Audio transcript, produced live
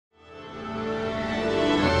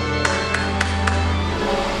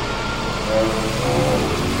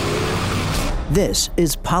This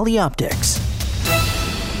is Polyoptics,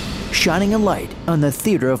 shining a light on the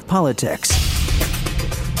theater of politics.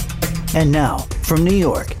 And now, from New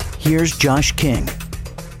York, here's Josh King.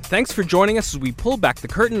 Thanks for joining us as we pull back the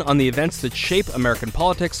curtain on the events that shape American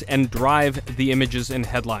politics and drive the images and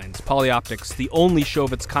headlines. Polyoptics, the only show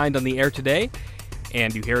of its kind on the air today,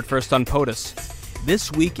 and you hear it first on POTUS. This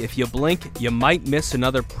week, if you blink, you might miss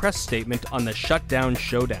another press statement on the shutdown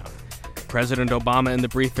showdown. President Obama in the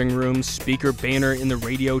briefing room, Speaker Boehner in the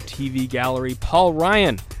radio TV gallery, Paul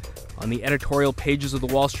Ryan on the editorial pages of the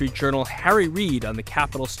Wall Street Journal, Harry Reid on the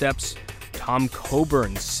Capitol steps, Tom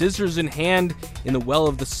Coburn, scissors in hand in the well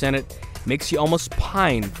of the Senate, makes you almost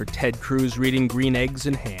pine for Ted Cruz reading Green Eggs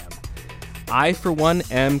and Ham. I, for one,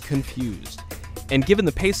 am confused. And given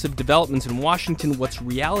the pace of developments in Washington, what's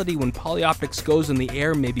reality when Polyoptics goes on the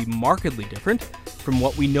air may be markedly different from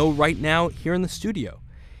what we know right now here in the studio.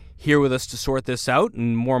 Here with us to sort this out,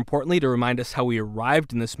 and more importantly, to remind us how we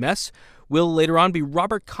arrived in this mess, will later on be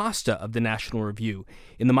Robert Costa of the National Review,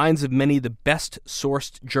 in the minds of many the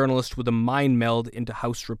best-sourced journalist with a mind meld into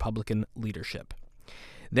House Republican leadership.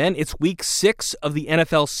 Then it's Week 6 of the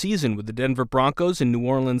NFL season, with the Denver Broncos and New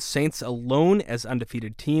Orleans Saints alone as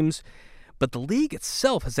undefeated teams. But the league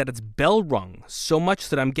itself has had its bell rung so much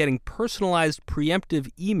that I'm getting personalized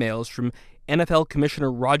preemptive emails from NFL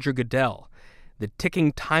Commissioner Roger Goodell. The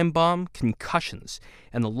ticking time bomb, concussions,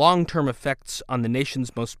 and the long-term effects on the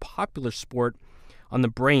nation's most popular sport on the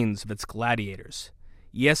brains of its gladiators.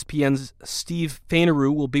 ESPN's Steve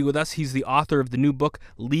Fainaru will be with us. He's the author of the new book,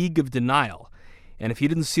 League of Denial. And if you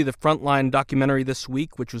didn't see the Frontline documentary this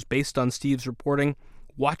week, which was based on Steve's reporting,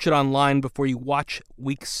 watch it online before you watch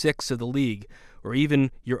Week 6 of the league, or even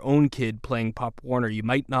your own kid playing Pop Warner. You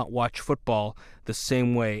might not watch football the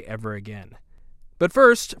same way ever again. But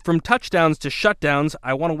first, from touchdowns to shutdowns,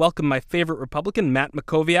 I want to welcome my favorite Republican, Matt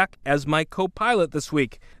Mackowiak, as my co-pilot this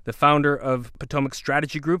week. The founder of Potomac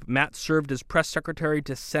Strategy Group, Matt served as press secretary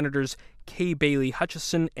to Senators Kay Bailey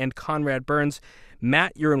Hutchison and Conrad Burns.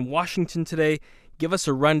 Matt, you're in Washington today. Give us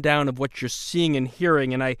a rundown of what you're seeing and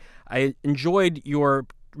hearing. And I enjoyed your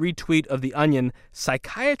retweet of The Onion.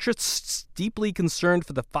 Psychiatrists deeply concerned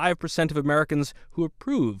for the 5% of Americans who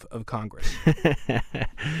approve of Congress.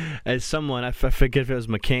 As someone, I forget if it was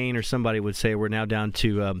McCain or somebody would say, we're now down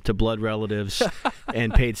to blood relatives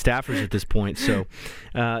and paid staffers at this point. So,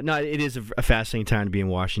 no, it is a fascinating time to be in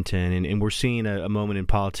Washington, and we're seeing a moment in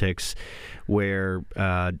politics where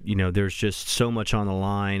there's just so much on the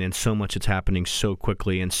line and so much that's happening so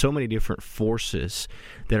quickly and so many different forces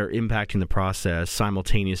that are impacting the process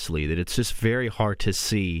simultaneously that it's just very hard to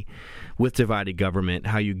see with divided government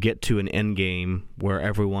how you get to an end game where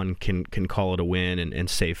everyone can call it a win and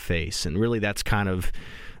save face. And really that's kind of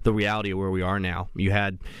the reality of where we are now. You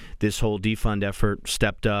had this whole defund effort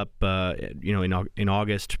stepped up in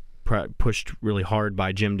August, pushed really hard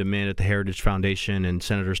by Jim DeMint at the Heritage Foundation and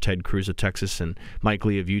Senators Ted Cruz of Texas and Mike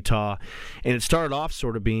Lee of Utah. And it started off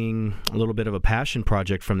sort of being a little bit of a passion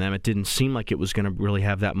project from them. It didn't seem like it was going to really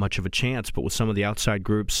have that much of a chance, but with some of the outside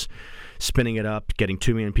groups spinning it up, getting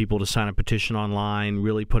 2 million people to sign a petition online,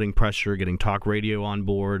 really putting pressure, getting talk radio on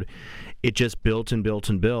board, it just built and built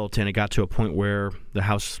and built, and it got to a point where the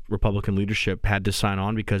House Republican leadership had to sign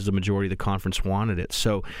on because the majority of the conference wanted it.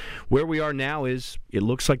 So where we are now is it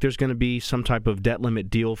looks like there's going to be some type of debt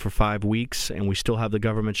limit deal for 5 weeks, and we still have the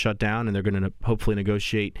government shut down, and they're going to hopefully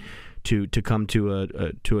negotiate to come to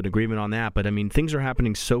an agreement on that. But, I mean, things are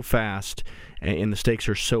happening so fast, and the stakes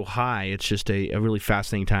are so high, it's just a really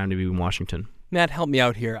fascinating time to be in Washington. Matt, help me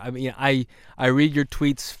out here. I mean, I read your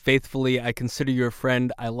tweets faithfully. I consider you a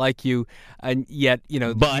friend. I like you, and yet,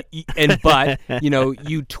 but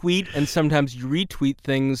you tweet and sometimes you retweet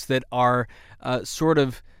things that are sort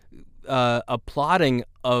of applauding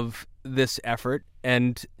of this effort,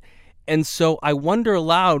 and so I wonder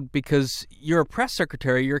aloud, because you're a press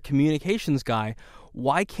secretary, you're a communications guy.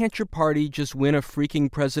 Why can't your party just win a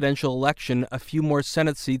freaking presidential election, a few more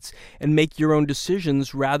Senate seats, and make your own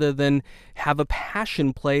decisions rather than have a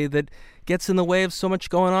passion play that gets in the way of so much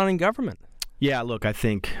going on in government? Yeah, look, I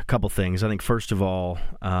think a couple things. I think, first of all,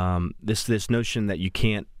 this notion that you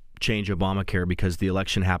can't change Obamacare because the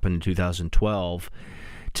election happened in 2012,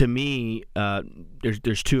 to me,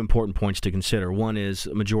 there's 2 important points to consider. One is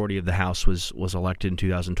a majority of the House was elected in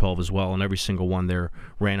 2012 as well, and every single one there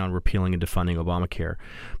ran on repealing and defunding Obamacare.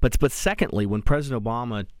 But secondly, when President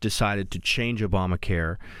Obama decided to change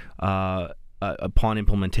Obamacare, upon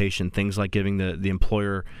implementation, things like giving the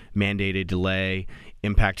employer mandated delay,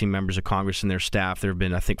 impacting members of Congress and their staff. There have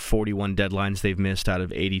been, I think, 41 deadlines they've missed out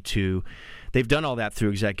of 82. They've done all that through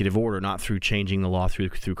executive order, not through changing the law through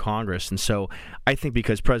Congress. And so I think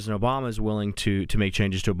because President Obama is willing to make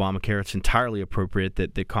changes to Obamacare, it's entirely appropriate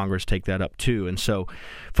that Congress take that up too. And so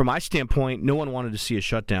from my standpoint, no one wanted to see a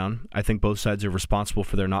shutdown. I think both sides are responsible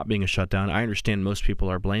for there not being a shutdown. I understand most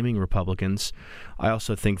people are blaming Republicans. I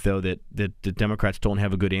also think, though, that the Democrats don't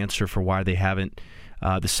have a good answer for why they haven't.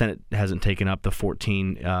 The Senate hasn't taken up the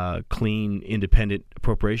 14 clean, independent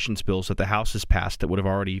appropriations bills that the House has passed that would have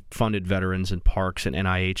already funded veterans and parks and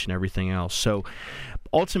NIH and everything else. So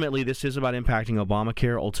ultimately, this is about impacting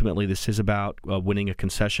Obamacare. Ultimately, this is about winning a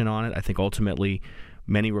concession on it. I think ultimately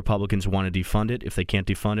many Republicans want to defund it. If they can't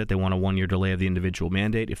defund it, they want a one-year delay of the individual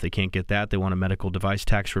mandate. If they can't get that, they want a medical device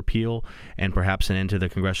tax repeal and perhaps an end to the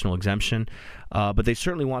congressional exemption. But they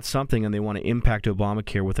certainly want something, and they want to impact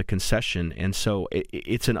Obamacare with a concession. And so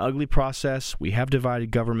it's an ugly process. We have divided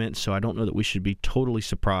government, so I don't know that we should be totally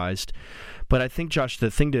surprised. But I think, Josh,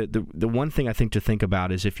 the one thing I think to think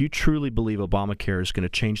about is if you truly believe Obamacare is going to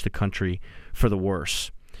change the country for the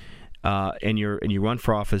worse, and you run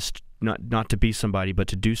for office not to be somebody but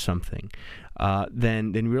to do something,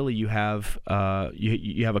 then really you have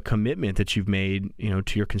you have a commitment that you've made,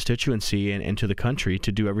 to your constituency and to the country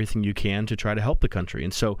to do everything you can to try to help the country.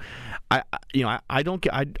 And so I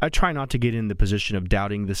try not to get in the position of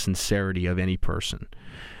doubting the sincerity of any person.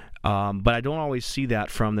 But I don't always see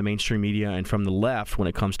that from the mainstream media and from the left when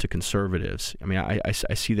it comes to conservatives. I mean, I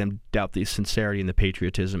see them doubt the sincerity and the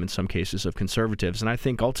patriotism in some cases of conservatives. And I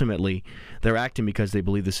think ultimately they're acting because they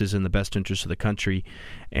believe this is in the best interest of the country.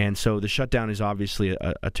 And so the shutdown is obviously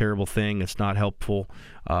a terrible thing. It's not helpful.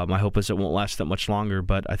 My hope is it won't last that much longer.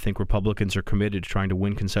 But I think Republicans are committed to trying to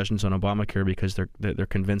win concessions on Obamacare because they're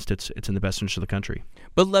convinced it's in the best interest of the country.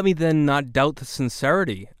 But let me then not doubt the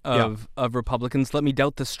sincerity of Republicans. Let me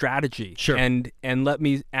doubt the strategy. Sure. And let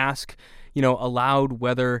me ask, aloud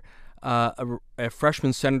whether a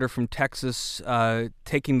freshman senator from Texas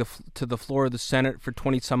taking to the floor of the Senate for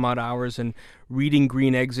 20 some odd hours and reading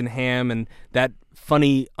Green Eggs and Ham and that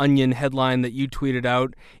funny Onion headline that you tweeted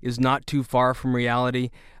out is not too far from reality.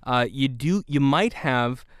 You might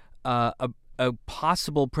have a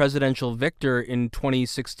possible presidential victor in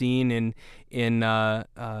 2016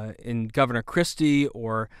 in Governor Christie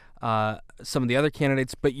or some of the other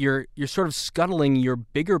candidates, but you're sort of scuttling your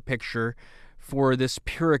bigger picture for this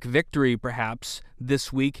Pyrrhic victory, perhaps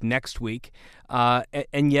this week, next week,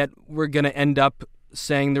 and yet we're going to end up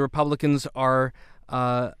saying the Republicans are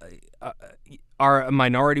a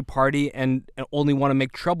minority party and only want to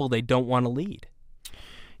make trouble. They don't want to lead.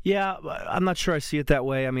 Yeah, I'm not sure I see it that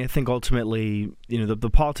way. I mean, I think ultimately, the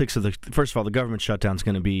politics of first of all, the government shutdown is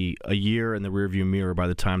going to be a year in the rearview mirror by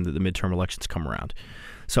the time that the midterm elections come around.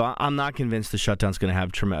 So I'm not convinced the shutdown is going to have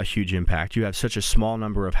a huge impact. You have such a small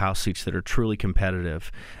number of House seats that are truly competitive.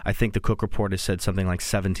 I think the Cook Report has said something like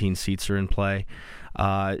 17 seats are in play.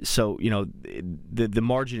 So the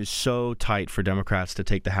margin is so tight for Democrats to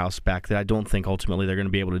take the House back that I don't think ultimately they're going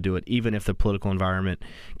to be able to do it, even if the political environment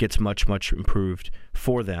gets much, much improved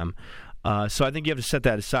for them. So I think you have to set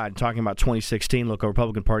that aside. Talking about 2016, look, a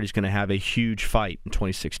Republican Party is going to have a huge fight in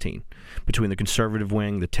 2016 between the conservative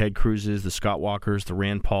wing, the Ted Cruzes, the Scott Walkers, the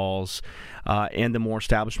Rand Pauls, and the more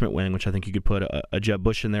establishment wing, which I think you could put a Jeb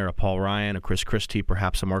Bush in there, a Paul Ryan, a Chris Christie,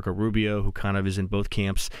 perhaps a Marco Rubio, who kind of is in both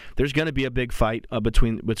camps. There's going to be a big fight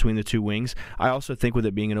between the two wings. I also think with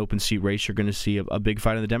it being an open seat race, you're going to see a big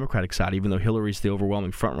fight on the Democratic side. Even though Hillary's the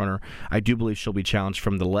overwhelming frontrunner, I do believe she'll be challenged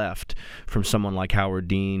from the left, from someone like Howard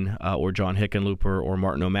Dean or John Hickenlooper or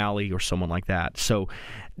Martin O'Malley or someone like that. So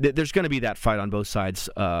there's going to be that fight on both sides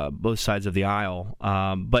of the aisle.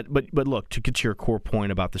 But look, to get to your core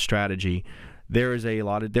point about the strategy, there was a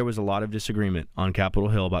lot of disagreement on Capitol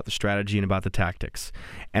Hill about the strategy and about the tactics.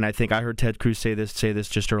 And I think I heard Ted Cruz say this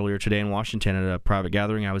just earlier today in Washington at a private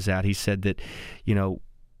gathering I was at. He said that,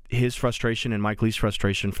 his frustration and Mike Lee's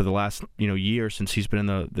frustration for the last year since he's been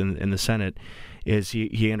in the Senate is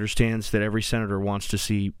he understands that every senator wants to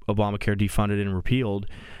see Obamacare defunded and repealed,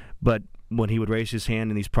 but when he would raise his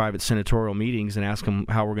hand in these private senatorial meetings and ask him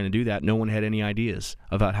how we're going to do that, no one had any ideas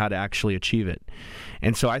about how to actually achieve it.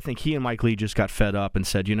 And so I think he and Mike Lee just got fed up and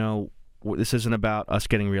said, this isn't about us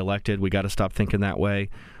getting reelected. We got to stop thinking that way.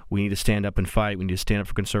 We need to stand up and fight. We need to stand up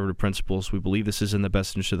for conservative principles. We believe this is in the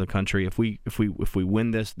best interest of the country. If we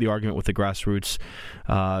win the argument with the grassroots,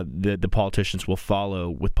 the politicians will follow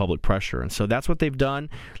with public pressure. And so that's what they've done.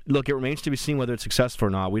 Look, it remains to be seen whether it's successful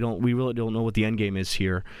or not. We really don't know what the end game is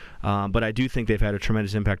here. But I do think they've had a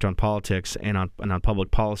tremendous impact on politics and on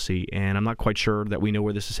public policy, and I'm not quite sure that we know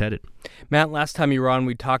where this is headed. Matt, last time you were on,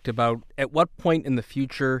 we talked about at what point in the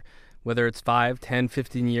future, whether it's 5, 10,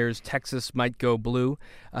 15 years, Texas might go blue.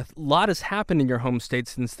 A lot has happened in your home state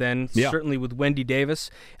since then, certainly with Wendy Davis.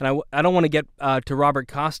 And I don't want to get to Robert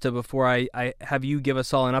Costa before I have you give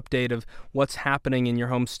us all an update of what's happening in your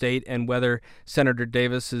home state and whether Senator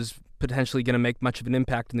Davis is potentially going to make much of an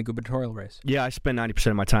impact in the gubernatorial race. Yeah, I spend 90%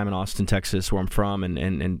 of my time in Austin, Texas, where I'm from,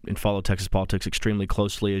 and follow Texas politics extremely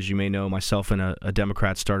closely. As you may know, myself and a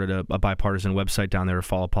Democrat started a bipartisan website down there to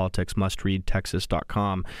follow politics,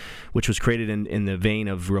 mustreadtexas.com, which was created in the vein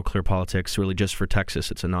of Real Clear Politics, really just for Texas.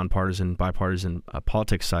 It's a nonpartisan, bipartisan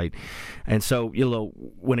politics site. And so,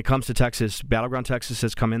 when it comes to Texas, Battleground Texas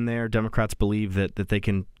has come in there. Democrats believe that they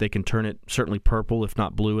can turn it certainly purple, if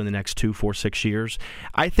not blue, in the next 2, 4, 6 years.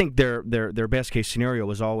 I think their best case scenario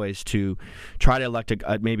was always to try to elect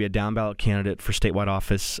maybe a down ballot candidate for statewide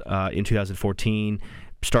office in 2014.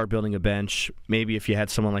 Start building a bench. Maybe if you had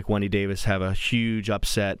someone like Wendy Davis have a huge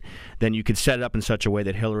upset, then you could set it up in such a way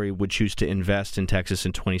that Hillary would choose to invest in Texas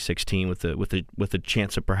in 2016 with the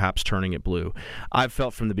chance of perhaps turning it blue. I've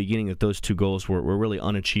felt from the beginning that those two goals were really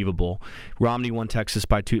unachievable. Romney won Texas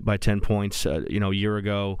by 10 points a year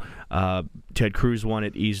ago. Ted Cruz won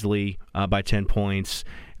it easily by 10 points.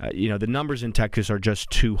 The numbers in Texas are just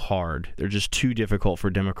too hard. They're just too difficult for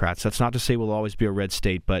Democrats. That's not to say we'll always be a red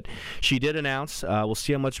state, but she did announce, we'll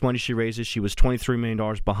see how much money she raises. She was $23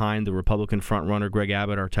 million behind the Republican frontrunner, Greg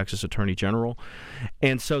Abbott, our Texas Attorney General.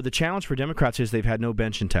 And so the challenge for Democrats is they've had no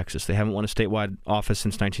bench in Texas. They haven't won a statewide office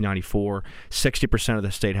since 1994. 60% of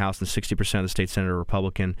the state House and 60% of the state Senate are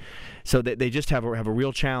Republican. So they just have a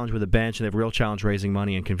real challenge with a bench, and they have a real challenge raising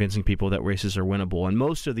money and convincing people that races are winnable. And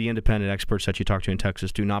most of the independent experts that you talk to in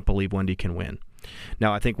Texas do not believe Wendy can win.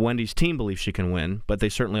 Now, I think Wendy's team believes she can win, but they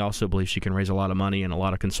certainly also believe she can raise a lot of money, and a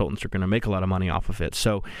lot of consultants are going to make a lot of money off of it.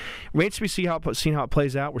 So, remains to be seen how it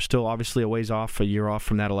plays out. We're still obviously a year off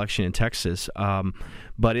from that election in Texas,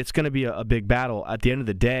 but it's going to be a big battle. At the end of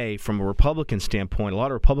the day, from a Republican standpoint, a lot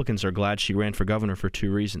of Republicans are glad she ran for governor for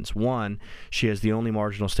two reasons. One, she has the only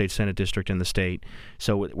marginal state Senate district in the state,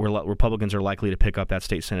 so Republicans are likely to pick up that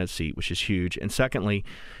state Senate seat, which is huge. And secondly,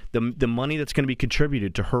 the money that's going to be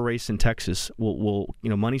contributed to her race in Texas will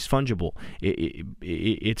money's fungible.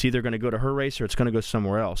 It's either going to go to her race or it's going to go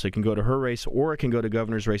somewhere else. It can go to her race or it can go to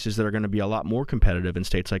governor's races that are going to be a lot more competitive in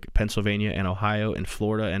states like Pennsylvania and Ohio and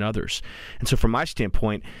Florida and others. And so from my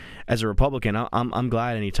standpoint, as a Republican, I'm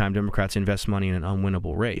glad anytime Democrats invest money in an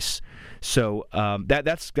unwinnable race. So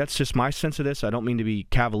that's just my sense of this. I don't mean to be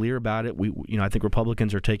cavalier about it. I think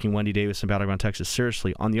Republicans are taking Wendy Davis and Battleground Texas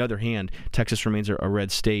seriously. On the other hand, Texas remains a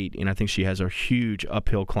red state, and I think she has a huge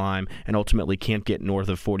uphill climb and ultimately can't get north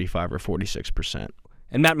of 45 or 46%.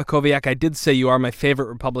 And Matt Mackowiak, I did say you are my favorite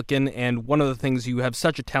Republican, and one of the things you have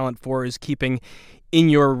such a talent for is keeping in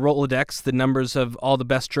your Rolodex the numbers of all the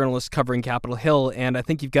best journalists covering Capitol Hill, and I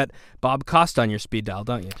think you've got Bob Costa on your speed dial,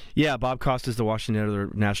 don't you? Yeah, Bob Costa is the Washington editor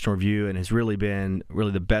of National Review and has really been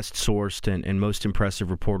the best sourced and most impressive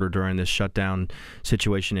reporter during this shutdown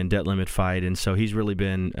situation and debt limit fight. And so he's really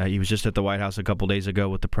been he was just at the White House a couple days ago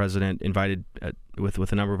with the president, invited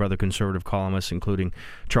with a number of other conservative columnists, including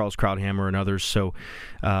Charles Krauthammer and others. So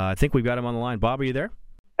I think we've got him on the line. Bob, are you there?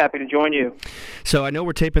 Happy to join you. So I know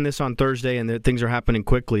we're taping this on Thursday and things are happening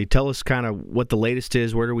quickly. Tell us kind of what the latest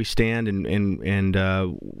is, where do we stand, and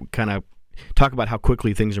kind of talk about how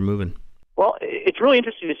quickly things are moving. Well, it's really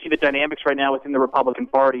interesting to see the dynamics right now within the Republican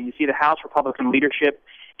Party. You see the House Republican leadership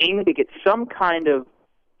aiming to get some kind of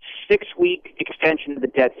 6-week extension of the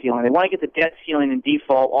debt ceiling. They want to get the debt ceiling and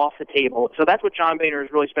default off the table. So that's what John Boehner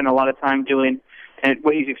has really spent a lot of time doing, and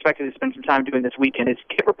what he's expected to spend some time doing this weekend is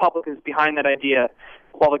get Republicans behind that idea,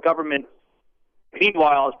 while the government,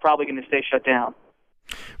 meanwhile, is probably going to stay shut down.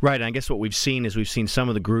 Right, and I guess what we've seen is some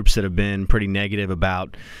of the groups that have been pretty negative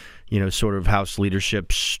about sort of House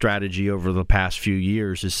leadership strategy over the past few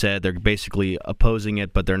years has said they're basically opposing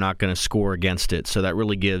it, but they're not going to score against it. So that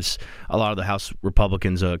really gives a lot of the House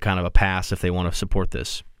Republicans a kind of a pass if they want to support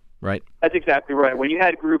this, right? That's exactly right. When you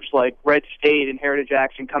had groups like Red State and Heritage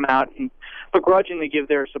Action come out and begrudgingly give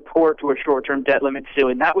their support to a short-term debt limit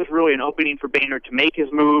ceiling. That was really an opening for Boehner to make his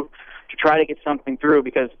move, to try to get something through,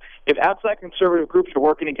 because if outside conservative groups are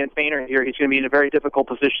working against Boehner here, he's going to be in a very difficult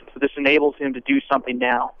position. So this enables him to do something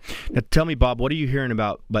now. Now tell me, Bob, what are you hearing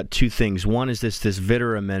about two things? One is this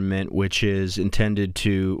Vitter amendment, which is intended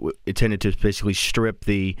to basically strip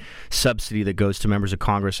the subsidy that goes to members of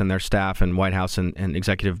Congress and their staff and White House and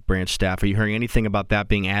executive branch staff. Are you hearing anything about that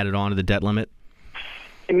being added on to the debt limit?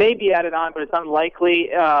 It may be added on, but it's unlikely.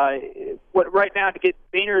 Right now, to get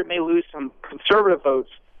Boehner may lose some conservative votes,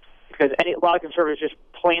 because a lot of conservatives just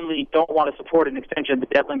plainly don't want to support an extension of the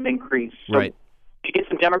debt limit increase. So right. To get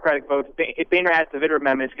some Democratic votes, if Boehner adds the Vitter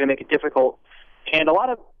amendment, it's going to make it difficult. And a lot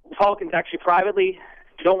of Republicans actually privately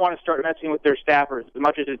don't want to start messing with their staffers, as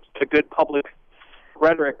much as it's a good public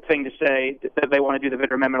rhetoric thing to say that they want to do the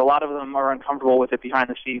Vitter amendment. A lot of them are uncomfortable with it behind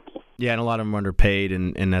the scenes. Yeah, and a lot of them are underpaid,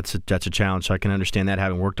 and that's a challenge. So I can understand that,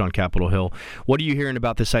 having worked on Capitol Hill. What are you hearing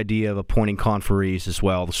about this idea of appointing conferees as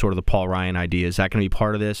well, the sort of the Paul Ryan idea? Is that going to be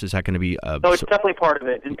part of this? Is that going to be? No, it's definitely part of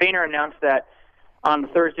it. And Boehner announced that on the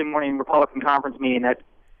Thursday morning Republican conference meeting, that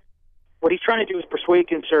what he's trying to do is persuade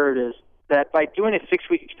conservatives that by doing a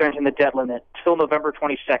 6-week extension of the debt limit till November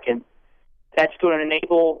 22nd, that's going to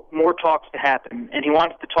enable more talks to happen, and he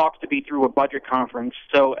wants the talks to be through a budget conference.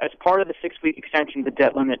 So as part of the 6-week extension of the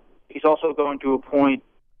debt limit, he's also going to appoint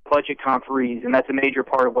budget conferees, and that's a major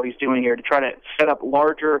part of what he's doing here, to try to set up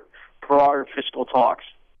larger, broader fiscal talks.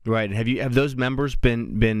 Right. Have those members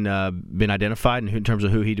been identified in terms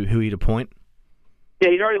of who he'd appoint? Yeah,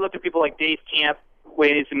 he's already looked at people like Dave Camp,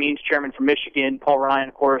 Ways and Means Chairman from Michigan, Paul Ryan,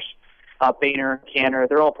 of course, Boehner, Cantor,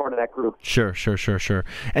 they're all part of that group. Sure.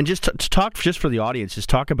 And just to talk, just for the audience, just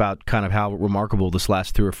talk about kind of how remarkable this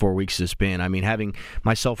last 3 or 4 weeks has been. I mean, having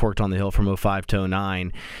myself worked on the Hill from 2005 to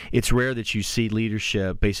 2009, it's rare that you see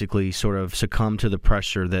leadership basically sort of succumb to the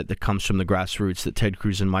pressure that comes from the grassroots, that Ted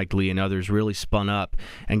Cruz and Mike Lee and others really spun up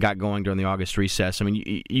and got going during the August recess. I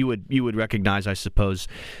mean, you would recognize, I suppose,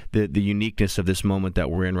 the uniqueness of this moment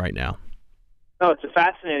that we're in right now. No, it's a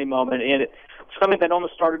fascinating moment, and it's something that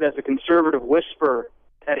almost started as a conservative whisper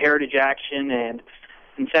at Heritage Action and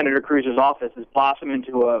in Senator Cruz's office has blossomed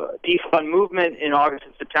into a defund movement in August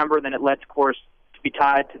and September. Then it led, of course, to be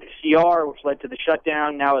tied to the CR, which led to the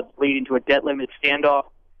shutdown. Now it's leading to a debt limit standoff.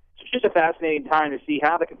 So it's just a fascinating time to see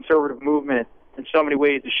how the conservative movement, in so many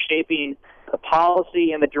ways, is shaping the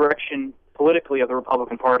policy and the direction politically of the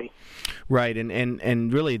Republican Party. Right,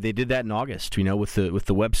 and really they did that in August, with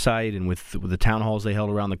the website and with the town halls they held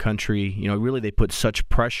around the country. Really they put such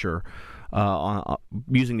pressure on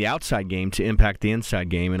using the outside game to impact the inside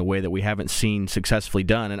game in a way that we haven't seen successfully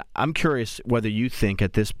done. And I'm curious whether you think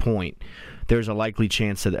at this point there's a likely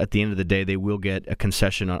chance that at the end of the day they will get a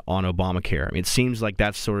concession on Obamacare. I mean, it seems like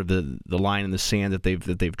that's sort of the line in the sand that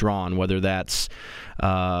they've drawn. Whether that's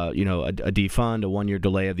a defund, a 1-year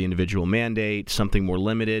delay of the individual mandate, something more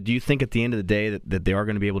limited. Do you think at the end of the day that they are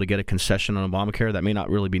going to be able to get a concession on Obamacare? That may not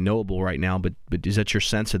really be knowable right now, but is that your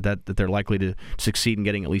sense that they're likely to succeed in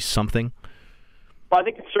getting at least something? Well, I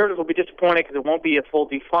think conservatives will be disappointed because it won't be a full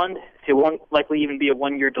defund. It won't likely even be a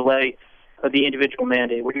 1-year delay of the individual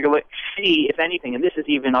mandate. What you're going to see, if anything, and this is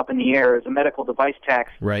even up in the air, is a medical device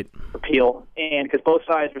tax repeal, and because both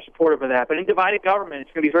sides are supportive of that. But in divided government, it's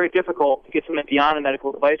going to be very difficult to get something beyond a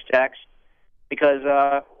medical device tax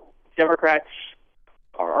because Democrats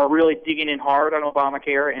are really digging in hard on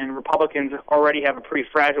Obamacare, and Republicans already have a pretty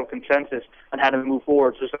fragile consensus on how to move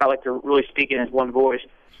forward. So it's not like they're really speaking as one voice.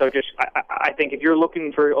 So I think if you're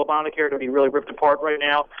looking for Obamacare to be really ripped apart right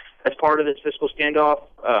now as part of this fiscal standoff,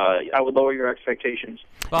 I would lower your expectations.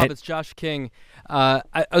 Bob, it's Josh King.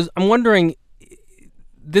 I'm wondering,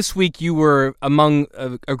 this week you were among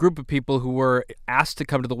a group of people who were asked to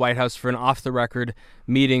come to the White House for an off-the-record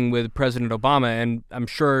meeting with President Obama, and I'm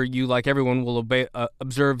sure you, like everyone, will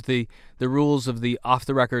observe the rules of the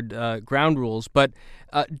off-the-record ground rules. But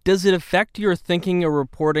does it affect your thinking or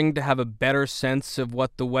reporting to have a better sense of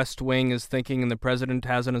what the West Wing is thinking and the President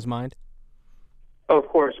has in his mind? Oh, of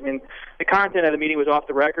course. I mean, the content of the meeting was off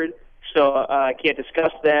the record, so I can't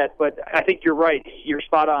discuss that. But I think you're right. You're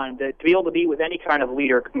spot on. To be able to meet with any kind of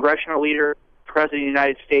leader, congressional leader, President of the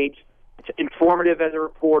United States, it's informative as a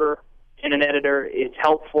reporter and an editor. It's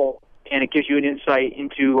helpful, and it gives you an insight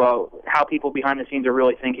into how people behind the scenes are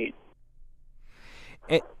really thinking.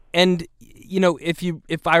 And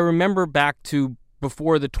if I remember back to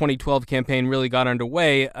before the 2012 campaign really got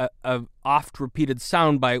underway, a oft-repeated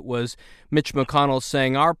soundbite was Mitch McConnell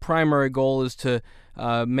saying, our primary goal is to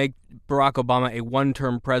make Barack Obama a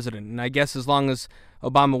one-term president. And I guess as long as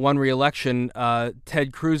Obama won re-election,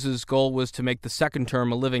 Ted Cruz's goal was to make the second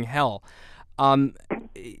term a living hell.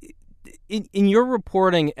 in your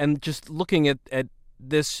reporting and just looking at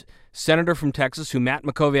this senator from Texas, who Matt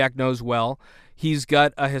Mackowiak knows well, he's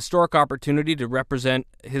got a historic opportunity to represent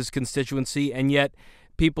his constituency, and yet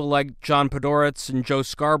people like John Podhoretz and Joe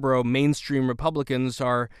Scarborough, mainstream Republicans,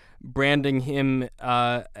 are branding him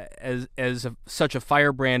as such a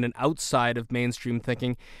firebrand and outside of mainstream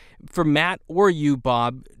thinking. For Matt or you,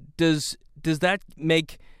 Bob, does that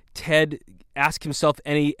make Ted ask himself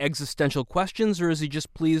any existential questions, or is he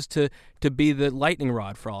just pleased to be the lightning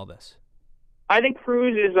rod for all this? I think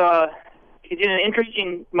Cruz is he's in an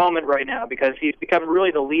interesting moment right now because he's become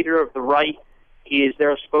really the leader of the right. He is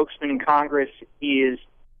their spokesman in Congress. He is,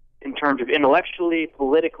 in terms of intellectually,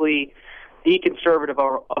 politically, the conservative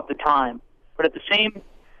of the time. But at the same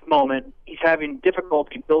moment, he's having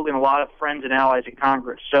difficulty building a lot of friends and allies in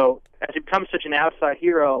Congress. So as he becomes such an outside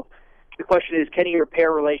hero, the question is, can he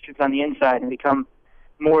repair relations on the inside and become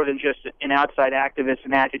more than just an outside activist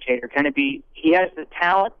and agitator? Can it be he has the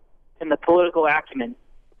talent and the political acumen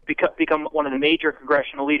to become one of the major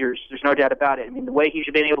congressional leaders? There's no doubt about it. I mean, the way he's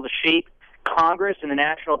been able to shape Congress and the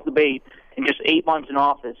national debate in just 8 months in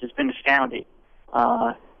office has been astounding.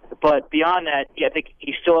 But beyond that, I think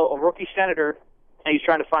he's still a rookie senator, and he's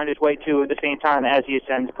trying to find his way too at the same time as he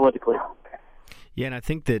ascends politically. Yeah, and I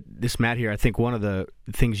think that this Matt here, I think one of the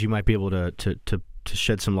things you might be able to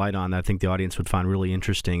shed some light on that I think the audience would find really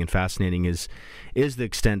interesting and fascinating is the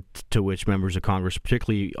extent to which members of Congress,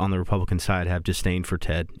 particularly on the Republican side, have disdain for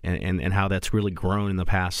Ted, and how that's really grown in the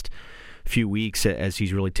past few weeks as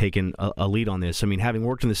he's really taken a lead on this. I mean, having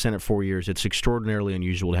worked in the Senate 4 years, it's extraordinarily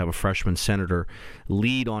unusual to have a freshman senator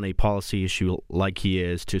lead on a policy issue like he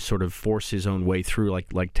is, to sort of force his own way through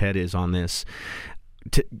like Ted is on this.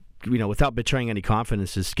 Without betraying any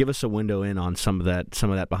confidences, give us a window in on some of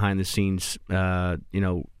that behind the scenes,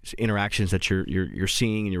 interactions that you're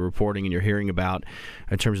seeing and you're reporting and you're hearing about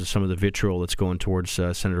in terms of some of the vitriol that's going towards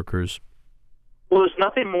Senator Cruz. Well, there's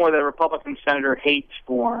nothing more that a Republican senator hates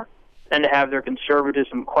more than to have their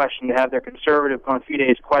conservatism questioned, to have their conservative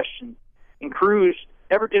confidence questioned. And Cruz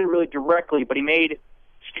never did it really directly, but he made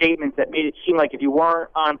statements that made it seem like if you weren't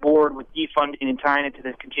on board with defunding and tying it to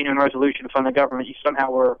the continuing resolution to fund the government, you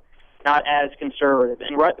somehow were not as conservative.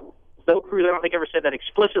 And though Cruz, I don't think, ever said that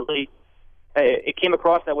explicitly, it came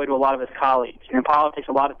across that way to a lot of his colleagues. And in politics,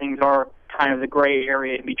 a lot of things are kind of the gray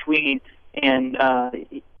area in between. And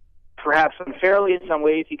perhaps unfairly in some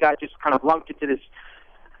ways, he got just kind of lumped into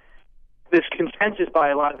this consensus by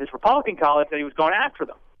a lot of his Republican colleagues that he was going after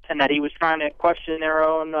them and that he was trying to question their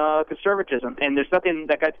own conservatism. And there's nothing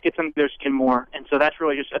that gets under their skin more. And so that's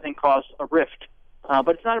really just, I think, caused a rift.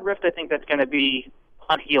 But it's not a rift, I think, that's going to be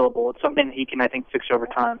unhealable. It's something that he can, I think, fix over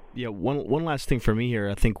time. Yeah, one last thing for me here.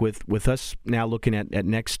 I think with us now looking at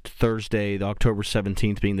next Thursday, the October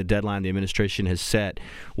 17th being the deadline the administration has set,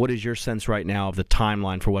 what is your sense right now of the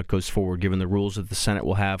timeline for what goes forward, given the rules that the Senate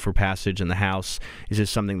will have for passage in the House? Is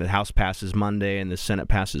this something the House passes Monday and the Senate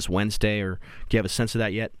passes Wednesday, or do you have a sense of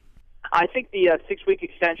that yet? I think the 6-week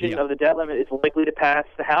extension of the debt limit is likely to pass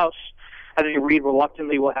the House. I think Reid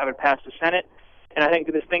reluctantly will have it pass the Senate. And I think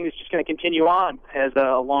that this thing is just going to continue on as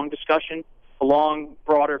a long discussion, a long,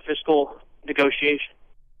 broader fiscal negotiation.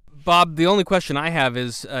 Bob, the only question I have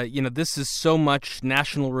is, this is so much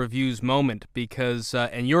National Review's moment because,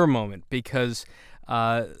 and your moment, because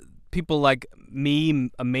people like me,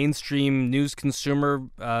 a mainstream news consumer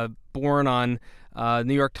born on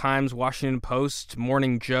New York Times, Washington Post,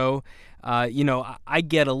 Morning Joe, I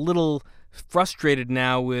get a little frustrated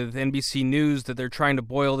now with NBC News that they're trying to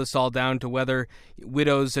boil this all down to whether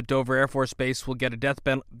widows at Dover Air Force Base will get a death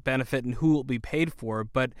benefit and who will be paid for.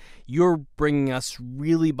 But you're bringing us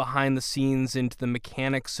really behind the scenes into the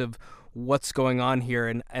mechanics of what's going on here.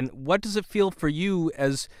 And what does it feel for you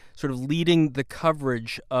as sort of leading the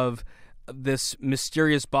coverage of this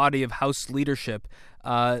mysterious body of House leadership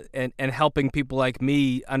and helping people like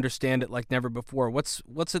me understand it like never before? What's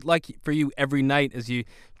it like for you every night as you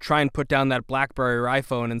try and put down that BlackBerry or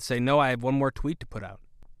iPhone and say, no, I have one more tweet to put out?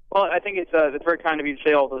 Well, I think it's very kind of you to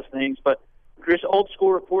say all those things, but just old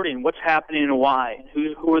school reporting, what's happening and why,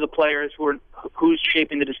 who are the players, who's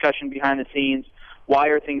shaping the discussion behind the scenes, why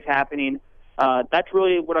are things happening. That's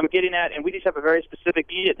really what I'm getting at, and we just have a very specific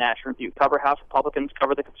need at National Review. Cover House Republicans,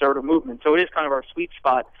 cover the conservative movement. So it is kind of our sweet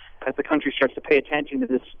spot as the country starts to pay attention to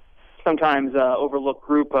this sometimes overlooked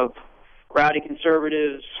group of rowdy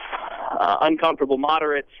conservatives, uncomfortable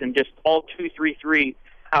moderates, and just all 2-3-3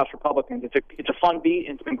 House Republicans. It's a fun beat,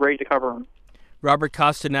 and it's been great to cover them. Robert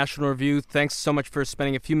Costa, National Review, thanks so much for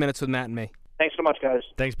spending a few minutes with Matt and me. Thanks so much, guys.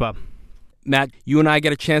 Thanks, Bob. Matt, you and I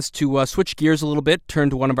get a chance to switch gears a little bit, turn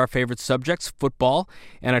to one of our favorite subjects, football,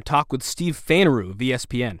 and I talk with Steve Fainaru of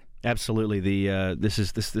ESPN. Absolutely. This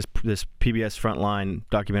PBS Frontline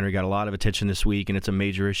documentary got a lot of attention this week, and it's a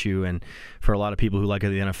major issue. And for a lot of people who like the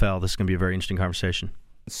NFL, this is going to be a very interesting conversation.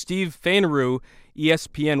 Steve Fainaru,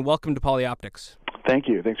 ESPN, welcome to Polyoptics. Thank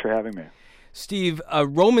you. Thanks for having me. Steve,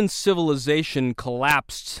 Roman civilization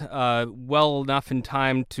collapsed well enough in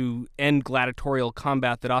time to end gladiatorial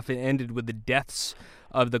combat that often ended with the deaths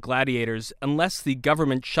of the gladiators. Unless the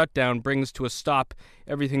government shutdown brings to a stop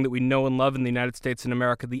everything that we know and love in the United States and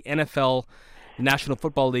America, the NFL, the National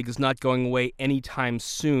Football League, is not going away anytime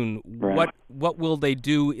soon. Right. What will they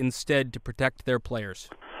do instead to protect their players?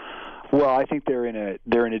 Well, I think they're in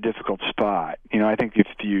a difficult spot. I think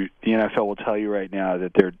the NFL will tell you right now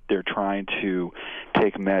that they're trying to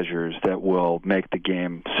take measures that will make the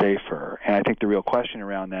game safer. And I think the real question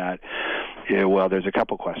around that, there's a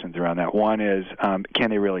couple questions around that. One is, can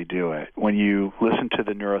they really do it? When you listen to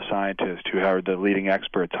the neuroscientists who are the leading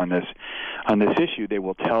experts on this issue, they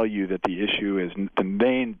will tell you that the issue is the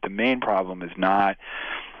main problem is not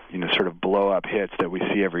sort of blow-up hits that we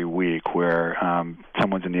see every week where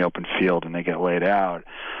someone's in the open field and they get laid out,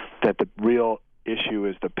 that the real issue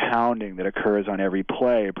is the pounding that occurs on every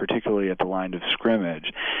play, particularly at the line of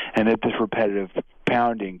scrimmage, and that this repetitive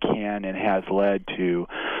pounding can and has led to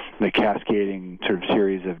the cascading sort of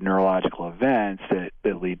series of neurological events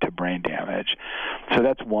that lead to brain damage. So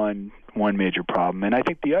that's one major problem. And I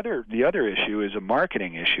think the other issue is a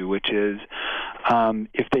marketing issue, which is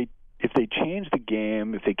if they change the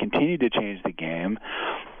game, if they continue to change the game,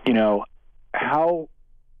 how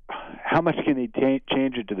much can they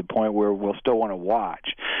change it to the point where we'll still want to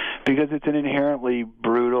watch? Because it's an inherently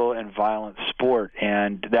brutal and violent sport,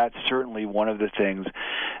 and that's certainly one of the things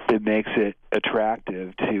that makes it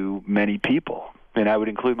attractive to many people, and I would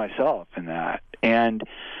include myself in that. And,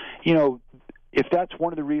 if that's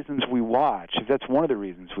one of the reasons we watch,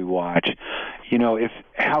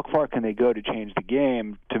 how far can they go to change the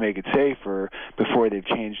game to make it safer before they've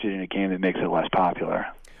changed it in a game that makes it less popular?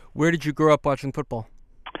 Where did you grow up watching football?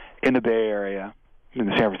 In the Bay Area, in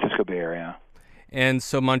the San Francisco Bay Area. And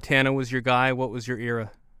so Montana was your guy. What was your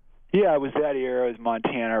era? Yeah, it was that era. It was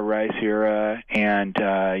Montana Rice era, and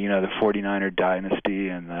the 49er dynasty,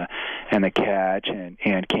 and the Catch,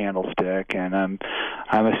 and Candlestick. And I'm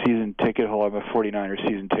a season ticket holder. I'm a 49er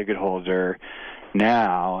season ticket holder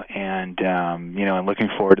now, and and looking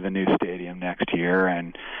forward to the new stadium next year.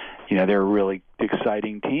 And they're a really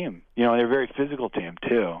exciting team. They're a very physical team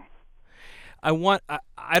too.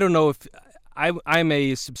 I don't know if I'm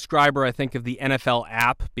a subscriber, I think, of the NFL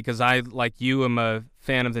app because I, like you, am a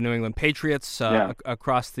fan of the New England Patriots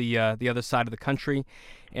across the other side of the country.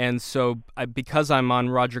 And so because I'm on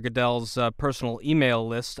Roger Goodell's personal email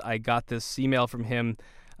list, I got this email from him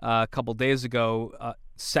a couple days ago.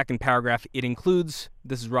 Second paragraph, this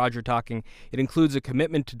is Roger talking, it includes a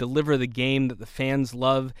commitment to deliver the game that the fans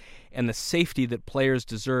love and the safety that players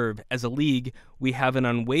deserve. As a league, we have an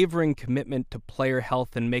unwavering commitment to player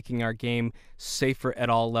health and making our game safer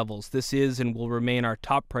at all levels. This is and will remain our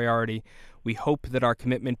top priority. We hope that our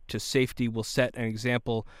commitment to safety will set an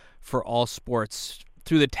example for all sports.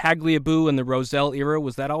 Through the Tagliabue and the Rozelle era,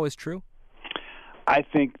 was that always true? I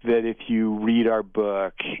think that if you read our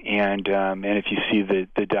book and if you see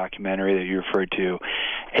the documentary that you referred to,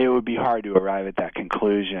 it would be hard to arrive at that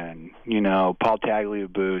conclusion. Paul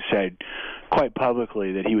Tagliabue said quite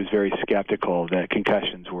publicly that he was very skeptical that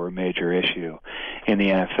concussions were a major issue in the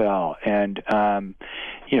NFL, and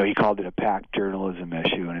he called it a packed journalism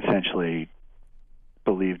issue, and essentially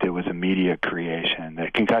believed it was a media creation,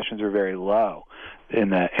 that concussions were very low in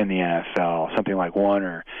the NFL, something like one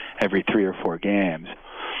or every 3 or 4 games.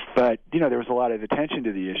 But there was a lot of attention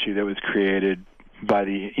to the issue that was created by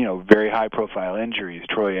the very high profile injuries,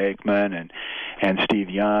 Troy Aikman and Steve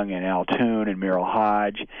Young and Al Toon and Merrill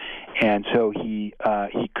Hodge, and so he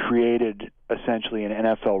created essentially an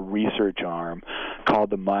NFL research arm called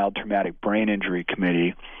the Mild Traumatic Brain Injury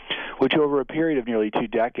Committee, which over a period of nearly 2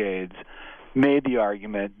 decades made the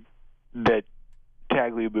argument that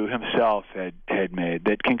Tagliabue himself had made,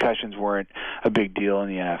 that concussions weren't a big deal in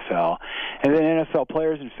the NFL, and that NFL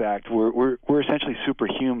players, in fact, were essentially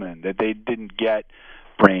superhuman, that they didn't get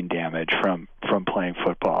brain damage from playing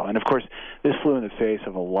football. And of course, this flew in the face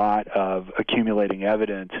of a lot of accumulating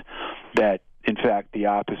evidence that, in fact, the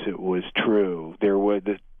opposite was true. There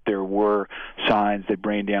were signs that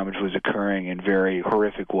brain damage was occurring in very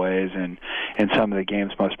horrific ways in some of the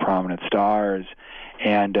game's most prominent stars,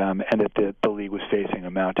 and that the league was facing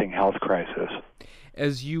a mounting health crisis.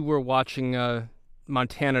 As you were watching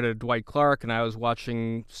Montana to Dwight Clark, and I was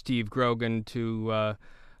watching Steve Grogan to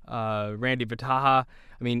Randy Vataha.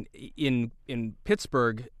 I mean, in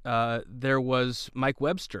Pittsburgh, there was Mike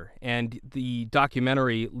Webster, and the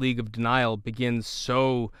documentary League of Denial begins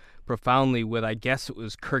so profoundly with, I guess it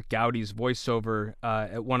was Kurt Gowdy's voiceover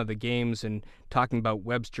at one of the games and talking about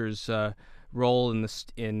Webster's role on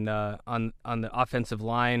the offensive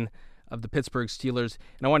line of the Pittsburgh Steelers.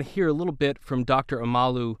 And I want to hear a little bit from Dr.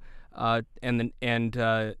 Omalu and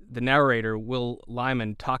the narrator, Will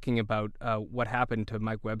Lyman, talking about what happened to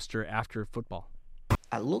Mike Webster after football.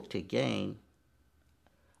 I looked again.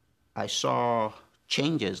 I saw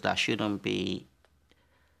changes that shouldn't be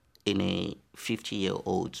in a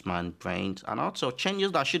 50-year-old man's brain, and also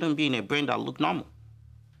changes that shouldn't be in a brain that look normal.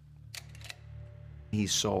 He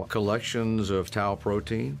saw collections of tau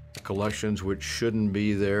protein, collections which shouldn't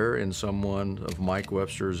be there in someone of Mike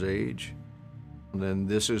Webster's age. And then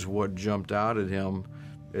this is what jumped out at him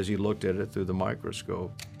as he looked at it through the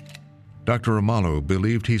microscope. Dr. Omalu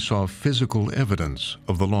believed he saw physical evidence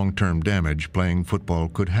of the long-term damage playing football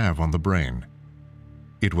could have on the brain.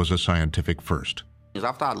 It was a scientific first.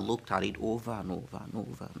 After I looked at it over and over and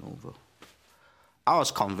over and over, I was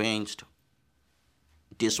convinced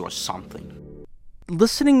this was something.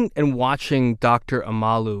 Listening and watching Dr.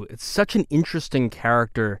 Omalu, it's such an interesting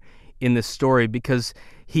character in this story because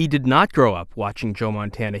he did not grow up watching Joe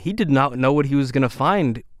Montana. He did not know what he was going to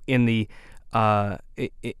find in the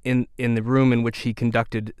room in which he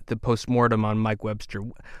conducted the postmortem on Mike Webster.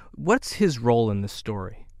 What's his role in this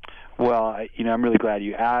story? Well, I'm really glad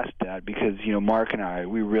you asked that because, Mark and I,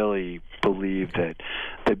 we really believe that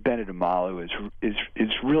Bennet Omalu is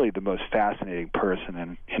really the most fascinating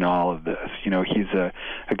person in all of this. He's a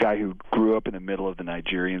guy who grew up in the middle of the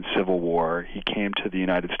Nigerian Civil War. He came to the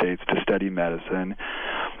United States to study medicine.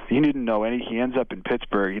 He didn't know he ends up in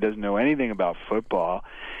Pittsburgh. He doesn't know anything about football.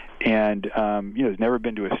 And, has never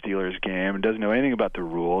been to a Steelers game, doesn't know anything about the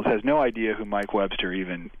rules, has no idea who Mike Webster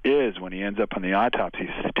even is when he ends up on the autopsy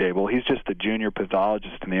table. He's just the junior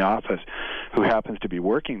pathologist in the office who happens to be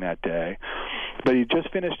working that day. But he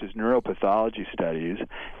just finished his neuropathology studies,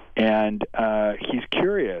 and he's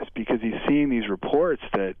curious because he's seeing these reports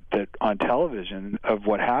that on television of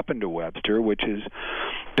what happened to Webster, which is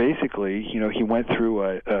basically, he went through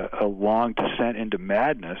a long descent into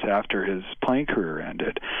madness after his playing career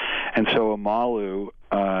ended. And so Omalu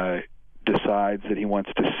decides that he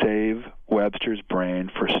wants to save Webster's brain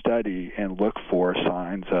for study and look for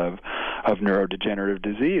signs of neurodegenerative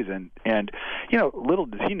disease. And little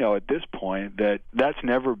does he know at this point that that's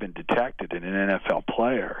never been detected in an NFL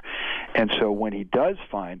player. And so when he does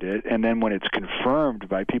find it, and then when it's confirmed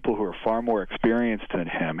by people who are far more experienced than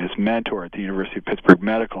him, his mentor at the University of Pittsburgh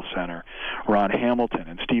Medical Center, Ron Hamilton,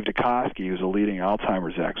 and Steve Dikoski, who's a leading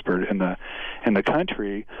Alzheimer's expert in the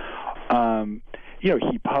country,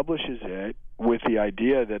 he publishes it with the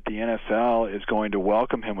idea that the NFL is going to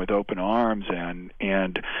welcome him with open arms and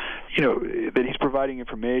that he's providing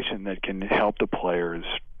information that can help the players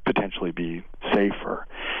potentially be safer.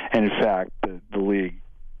 And in fact, the league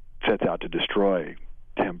sets out to destroy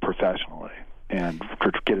him professionally and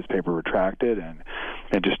get his paper retracted and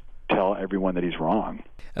just tell everyone that he's wrong.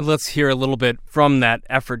 And let's hear a little bit from that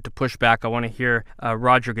effort to push back. I want to hear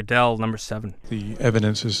Roger Goodell, number 7. The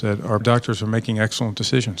evidence is that our doctors are making excellent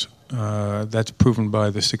decisions. That's proven by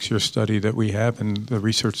the 6-year study that we have and the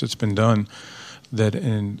research that's been done that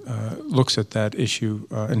looks at that issue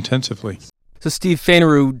intensively. So Steve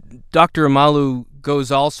Fainaru, Dr. Omalu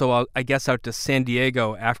goes also, I guess, out to San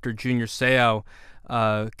Diego after Junior Seau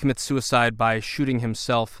commits suicide by shooting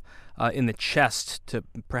himself in the chest to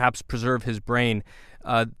perhaps preserve his brain.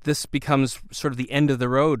 This becomes sort of the end of the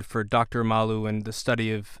road for Dr. Omalu and the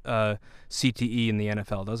study of CTE in the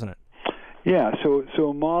NFL, doesn't it? Yeah. So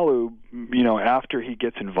Omalu, after he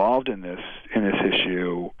gets involved in this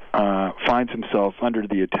issue, finds himself under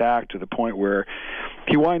the attack to the point where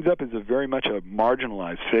he winds up as very much a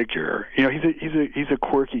marginalized figure. He's a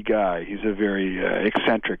quirky guy. He's a very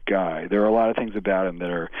eccentric guy. There are a lot of things about him that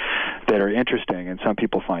are interesting, and some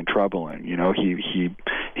people find troubling.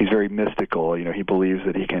 He's very mystical. He believes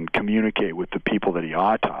that he can communicate with the people that he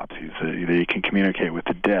autopsies, that he can communicate with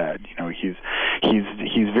the dead.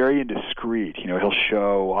 He's very indiscreet. He'll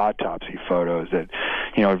show autopsy photos at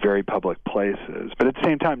very public places, but at the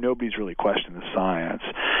same time, nobody's really questioned the science.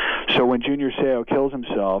 So when Junior Seau kills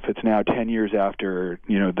himself, it's now 10 years after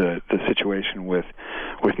the situation with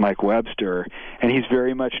Mike Webster, and he's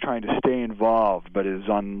very much trying to stay involved, but is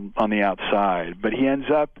on the outside. But he ends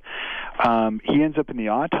up in the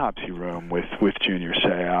autopsy room with Junior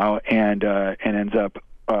Seau, and ends up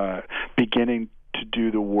beginning to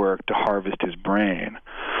do the work to harvest his brain.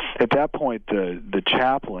 At that point, the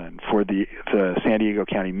chaplain for the San Diego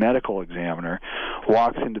County medical examiner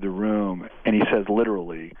walks into the room and he says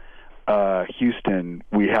literally, Houston,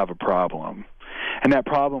 we have a problem. And that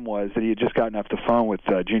problem was that he had just gotten off the phone with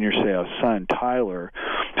Junior Seau's son, Tyler,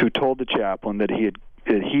 who told the chaplain that he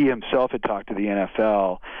himself had talked to the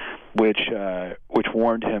NFL, which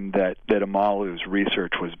warned him that Amalu's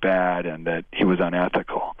research was bad and that he was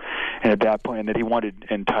unethical. And at that point,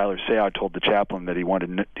 and Tyler Seau told the chaplain that he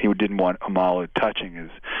didn't want Amalu touching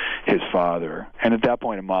his father. And at that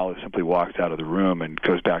point, Amalu simply walks out of the room and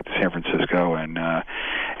goes back to San Francisco and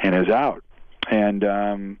is out. And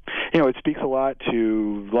it speaks a lot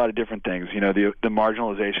to a lot of different things. The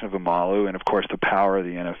marginalization of Amalu, and of course the power of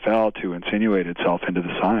the NFL to insinuate itself into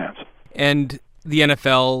the science. And the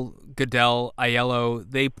NFL, Goodell, Aiello,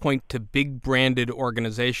 they point to big branded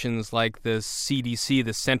organizations like the CDC,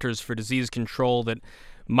 the Centers for Disease Control, that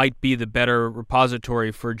might be the better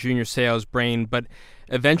repository for Junior Seau's brain. But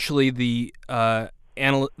eventually the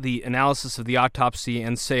analysis of the autopsy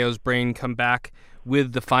and Seau's brain come back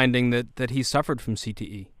with the finding that he suffered from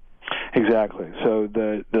CTE. Exactly. So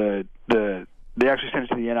they actually sent it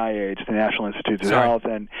to the NIH, the National Institutes of Health,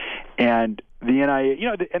 and the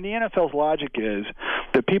NIH, and the NFL's logic is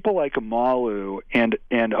that people like Amalu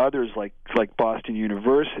and others like Boston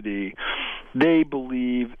University, they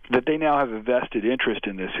believe that they now have a vested interest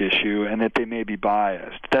in this issue and that they may be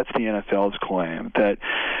biased. That's the NFL's claim, that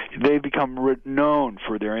they've become known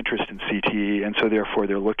for their interest in CTE, and so therefore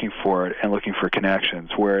they're looking for it and looking for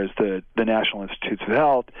connections, whereas the National Institutes of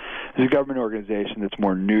Health is a government organization that's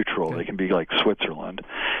more neutral. They can be like Switzerland.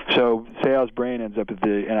 So Seau's brain ends up at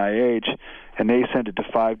the NIH, and they send it to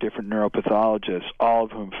 5 different neuropathologists, all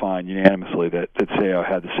of whom find unanimously that Seau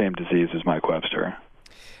had the same disease as Mike Webster.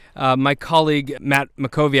 My colleague Matt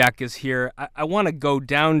Makoviak is here. I want to go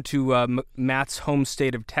down to Matt's home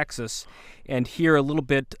state of Texas and hear a little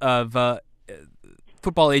bit of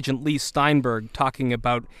football agent Lee Steinberg talking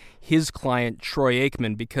about his client Troy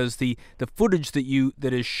Aikman, because the footage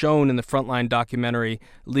that is shown in the Frontline documentary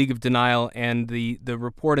League of Denial and the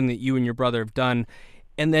reporting that you and your brother have done,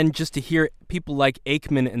 and then just to hear people like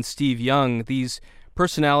Aikman and Steve Young, these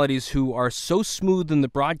personalities who are so smooth in the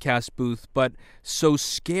broadcast booth but so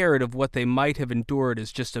scared of what they might have endured,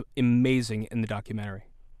 is just amazing in the documentary.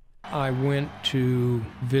 I went to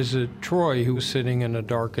visit Troy, who was sitting in a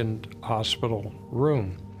darkened hospital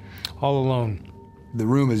room, all alone. The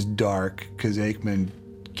room is dark because Aikman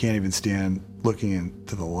can't even stand looking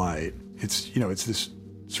into the light. It's this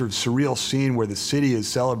sort of surreal scene where the city is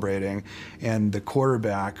celebrating and the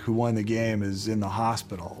quarterback who won the game is in the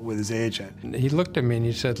hospital with his agent. He looked at me and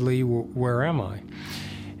he said, "Lee, where am I?"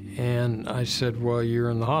 And I said, "Well, you're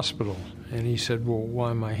in the hospital." And he said, "Well,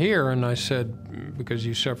 why am I here?" And I said, "Because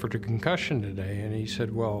you suffered a concussion today." And he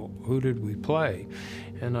said, "Well, who did we play?"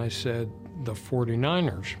 And I said, "The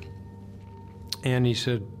 49ers." And he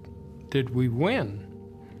said, "Did we win?"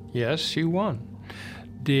 "Yes, you won."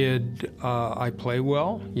 "Did I play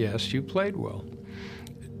well?" "Yes, you played well."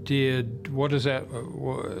 What does that,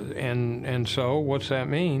 and so what's that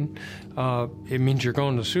mean? It means you're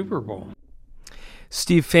going to the Super Bowl.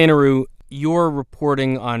 Steve Fainaru, you're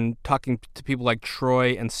reporting on talking to people like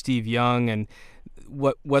Troy and Steve Young and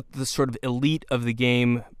what the sort of elite of the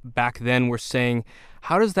game back then were saying.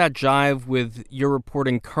 How does that jive with your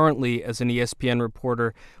reporting currently as an ESPN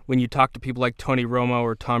reporter when you talk to people like Tony Romo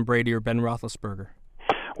or Tom Brady or Ben Roethlisberger?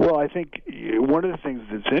 Well, I think one of the things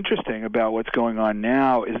that's interesting about what's going on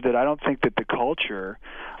now is that I don't think that the culture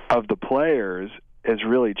of the players has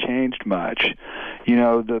really changed much.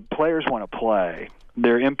 The players want to play.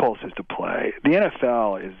 Their impulse is to play. The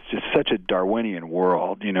NFL is just such a Darwinian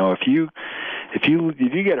world. If you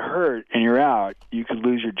get hurt and you're out, you could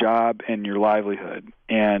lose your job and your livelihood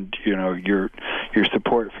and your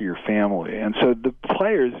support for your family. And so the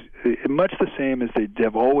players, much the same as they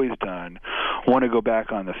have always done, want to go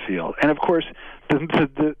back on the field. And of course,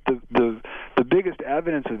 the biggest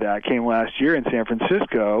evidence of that came last year in San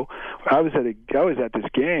Francisco. I was at this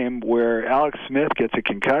game where Alex Smith gets a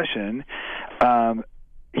concussion.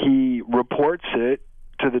 He reports it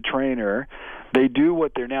to the trainer. They do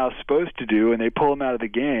what they're now supposed to do, and they pull him out of the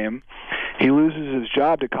game. He loses his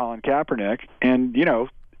job to Colin Kaepernick, and,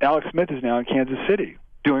 Alex Smith is now in Kansas City,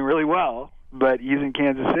 doing really well, but he's in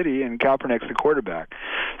Kansas City, and Kaepernick's the quarterback.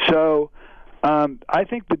 So I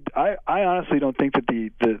think I honestly don't think that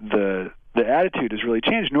the attitude has really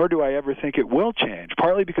changed, nor do I ever think it will change,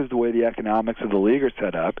 partly because of the way the economics of the league are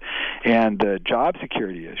set up and the job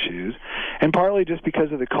security issues, and partly just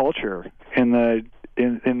because of the culture in the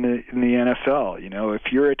NFL.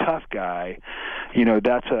 If you're a tough guy,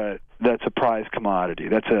 that's a prized commodity.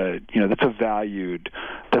 That's a valued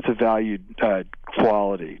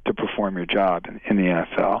quality to perform your job in the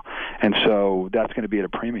NFL, and so that's going to be at a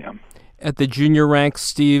premium. At the junior ranks,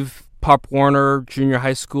 Steve, Pop Warner, junior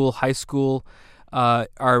high school,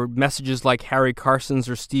 are messages like Harry Carson's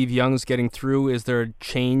or Steve Young's getting through? Is there a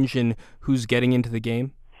change in who's getting into the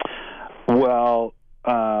game? Well,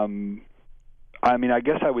 I mean, I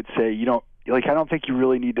guess I would say I don't think you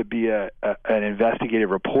really need to be an investigative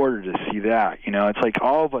reporter to see that. It's like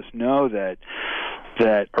all of us know that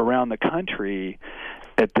around the country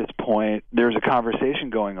at this point there's a conversation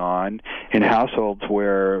going on in households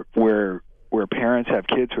where parents have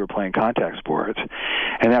kids who are playing contact sports,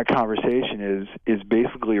 and that conversation is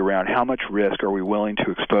basically around how much risk are we willing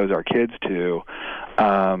to expose our kids to,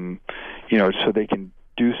 so they can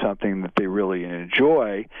do something that they really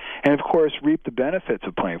enjoy, and of course reap the benefits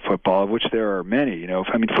of playing football, of which there are many.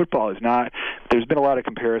 Football is not. There's been a lot of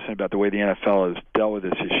comparison about the way the NFL has dealt with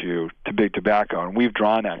this issue to big tobacco, and we've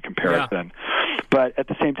drawn that comparison. Yeah. But at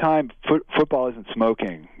the same time, football isn't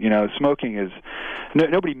smoking. Smoking is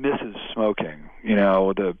nobody misses smoking.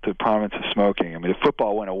 The prominence of smoking. I mean, if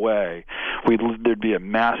football went away, there'd be a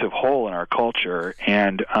massive hole in our culture,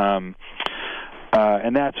 and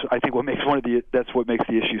that's, I think, what makes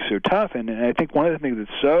the issue so tough. And I think one of the things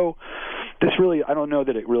I don't know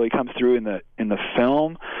that it really comes through in the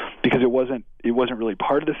film, because it wasn't really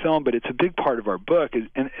part of the film, but it's a big part of our book.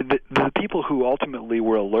 And the people who ultimately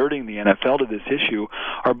were alerting the NFL to this issue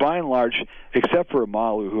are, by and large, except for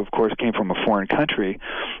Amalu, who of course came from a foreign country,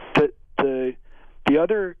 the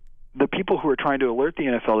people who are trying to alert the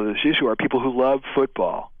NFL to this issue are people who love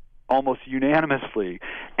football almost unanimously,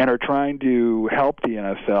 and are trying to help the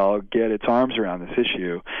NFL get its arms around this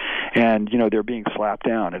issue. And they're being slapped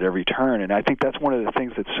down at every turn. And I think that's one of the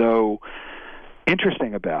things that's so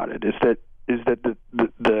interesting about it, is that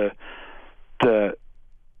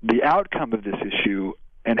the outcome of this issue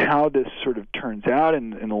and how this sort of turns out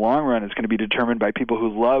in the long run is going to be determined by people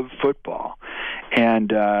who love football,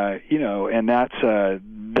 and and that's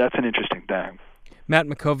an interesting thing. Matt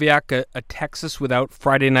Mackowiak, a Texas without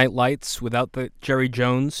Friday Night Lights, without the Jerry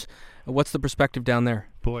Jones. What's the perspective down there?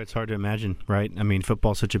 Boy, it's hard to imagine, right? I mean,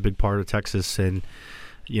 football's such a big part of Texas, and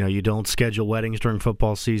you don't schedule weddings during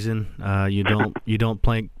football season. You don't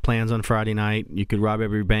plan plans on Friday night. You could rob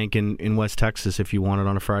every bank in West Texas if you wanted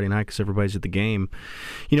on a Friday night because everybody's at the game.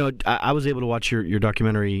 I was able to watch your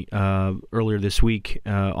documentary earlier this week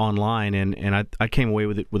online, and I came away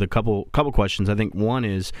with a couple questions. I think one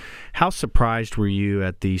is, how surprised were you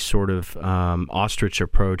at the sort of ostrich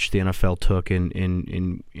approach the NFL took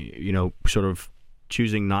in sort of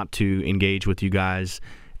choosing not to engage with you guys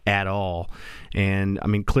at all? And I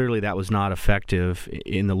mean, clearly that was not effective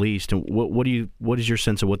in the least. And what is your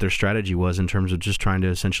sense of what their strategy was in terms of just trying to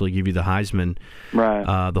essentially give you the Heisman,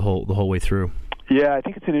 right, the whole way through? Yeah, I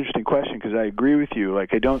think it's an interesting question, because I agree with you.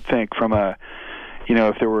 Like, I don't think from a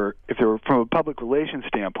if there were from a public relations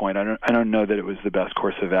standpoint, I don't know that it was the best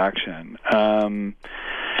course of action.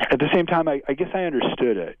 At the same time, I guess I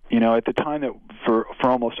understood it. At the time that for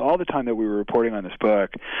almost all the time that we were reporting on this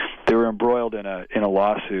book, they were embroiled in a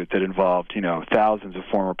lawsuit that involved thousands of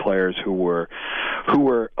former players who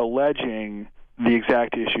were alleging the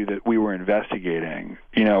exact issue that we were investigating.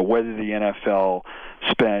 Whether the NFL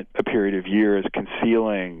spent a period of years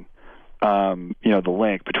concealing the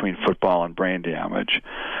link between football and brain damage.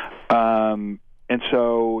 And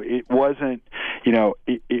so it wasn't,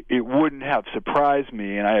 it wouldn't have surprised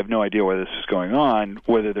me, and I have no idea where this is going on,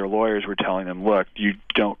 whether their lawyers were telling them, look, you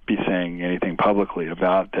don't be saying anything publicly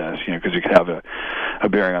about this, because it could have a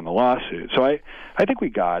bearing on the lawsuit. So I think we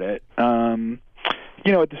got it.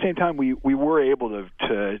 At the same time, we were able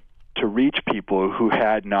to reach people who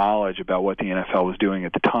had knowledge about what the NFL was doing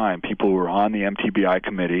at the time, people who were on the MTBI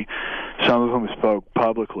committee, some of whom spoke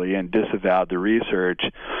publicly and disavowed the research,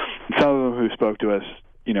 some of them who spoke to us,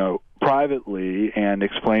 privately and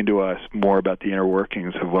explained to us more about the inner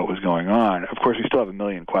workings of what was going on. Of course, we still have a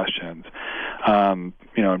million questions, in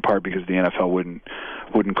part because the NFL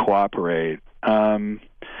wouldn't cooperate.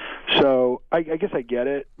 So I guess I get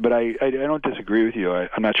it, but I don't disagree with you.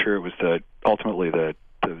 I'm not sure it was ultimately the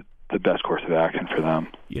best course of action for them.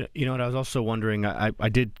 You know what? I was also wondering. I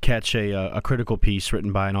did catch a critical piece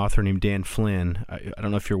written by an author named Dan Flynn. I don't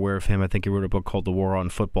know if you're aware of him. I think he wrote a book called "The War on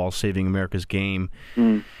Football: Saving America's Game."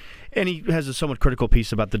 Mm. And he has a somewhat critical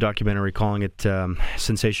piece about the documentary, calling it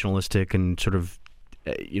sensationalistic and sort of,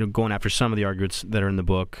 going after some of the arguments that are in the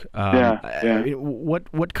book.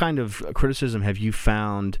 What kind of criticism have you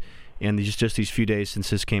found in just these few days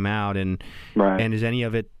since this came out? And is any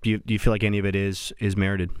of it? Do you feel like any of it is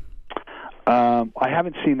merited? I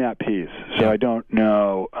haven't seen that piece, so I don't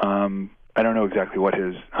know. I don't know exactly what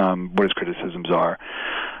his criticisms are.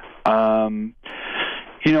 I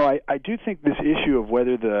do think this issue of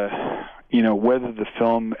whether the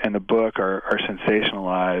film and the book are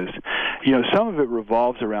sensationalized, some of it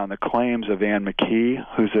revolves around the claims of Anne McKee,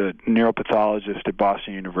 who's a neuropathologist at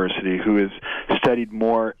Boston University, who has studied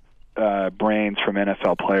more brains from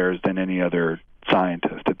NFL players than any other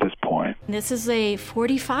scientist at this point. This is a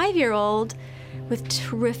 45-year-old with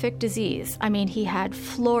terrific disease. I mean, he had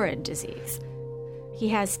florid disease. He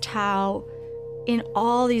has tau in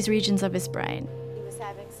all these regions of his brain. He was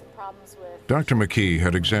having some problems with... Dr. McKee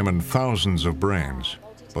had examined thousands of brains,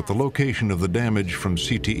 but the location of the damage from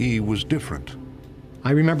CTE was different. I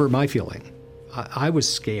remember my feeling. I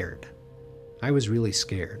was scared. I was really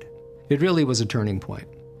scared. It really was a turning point.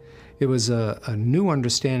 It was a new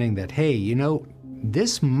understanding that, hey,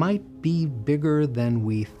 this might be bigger than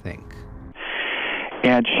we think.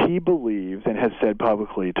 And she believes and has said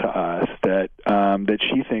publicly to us that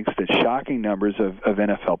she thinks that shocking numbers of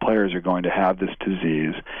NFL players are going to have this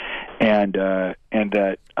disease, and that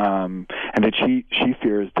she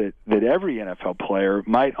fears that every NFL player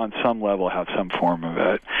might on some level have some form of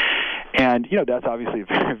it. And, that's obviously a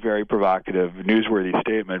very, very provocative, newsworthy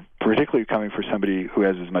statement, particularly coming from somebody who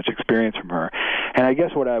has as much experience from her. And I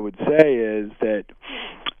guess what I would say is that,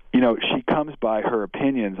 she comes by her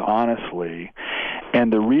opinions honestly,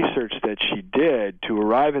 and the research that she did to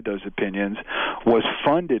arrive at those opinions was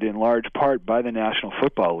funded in large part by the National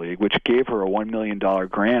Football League, which gave her a $1 million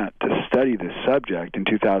grant to study this subject in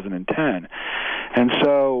 2010. And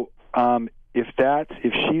so,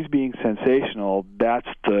 if she's being sensational, that's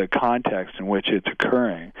the context in which it's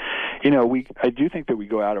occurring. I do think that we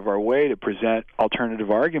go out of our way to present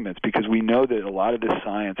alternative arguments because we know that a lot of this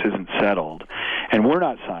science isn't settled, and we're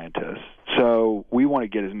not scientists, so we want to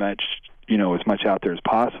get as much out there as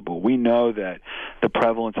possible. We know that the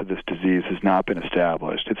prevalence of this disease has not been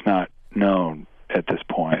established. It's not known at this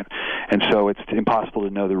point, and so it's impossible to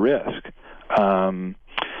know the risk.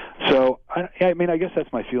 So, I guess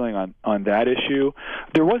that's my feeling on that issue.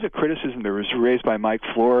 There was a criticism that was raised by Mike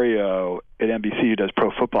Florio at NBC, who does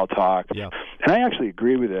Pro Football Talk, and I actually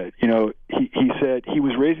agree with it. He said he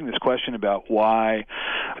was raising this question about why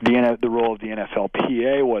the role of the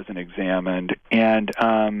NFLPA wasn't examined, and it's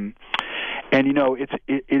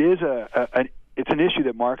an issue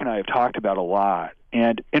that Mark and I have talked about a lot,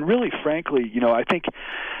 and really, frankly, I think.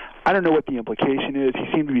 I don't know what the implication is. He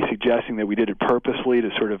seemed to be suggesting that we did it purposely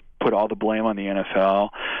to sort of put all the blame on the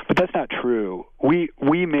NFL, but that's not true. We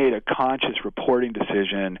made a conscious reporting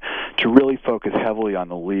decision to really focus heavily on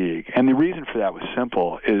the league, and the reason for that was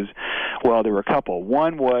simple. There were a couple.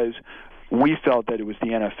 One was we felt that it was the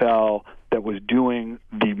NFL that was doing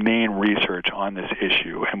the main research on this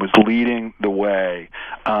issue and was leading the way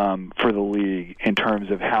for the league in terms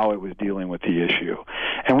of how it was dealing with the issue.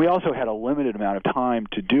 And we also had a limited amount of time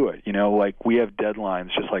to do it. We have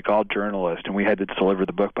deadlines just like all journalists, and we had to deliver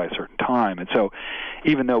the book by a certain time. And so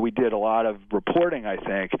even though we did a lot of reporting, I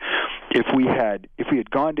think, if we had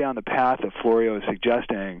gone down the path that Florio is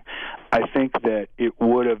suggesting, I think that it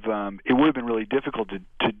would have been really difficult to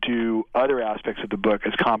do other aspects of the book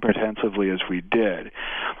as comprehensively as we did.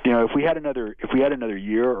 If we had another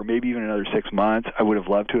year or maybe even another 6 months, I would have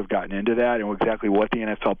loved to have gotten into that and exactly what the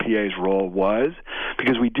NFLPA's role was,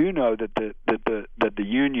 because we do know that the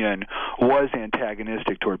union was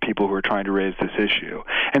antagonistic toward people who were trying to raise this issue,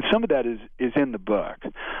 and some of that is in the book.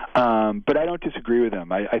 But I don't disagree with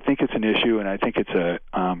him. I think it's an issue, and I think it's a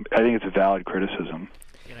valid criticism.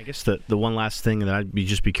 And I guess the one last thing that I'd be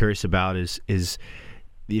curious about is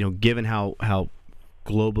given how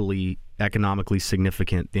globally economically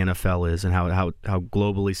significant the NFL is and how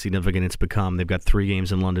globally significant it's become. They've got 3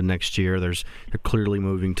 games in London next year. They're clearly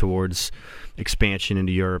moving towards expansion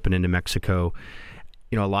into Europe and into Mexico.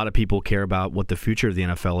 A lot of people care about what the future of the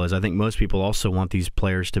NFL is. I think most people also want these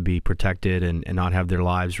players to be protected and not have their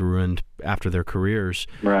lives ruined after their careers.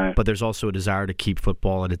 Right. But there's also a desire to keep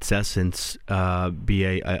football at its essence,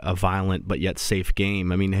 be a violent but yet safe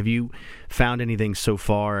game. I mean, have you found anything so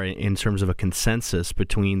far in terms of a consensus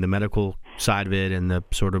between the medical side of it and the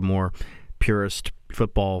sort of more purist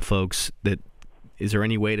football folks? That is there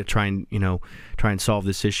any way to try and solve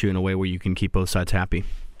this issue in a way where you can keep both sides happy?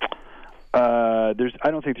 I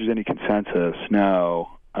don't think there's any consensus.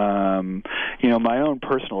 No. My own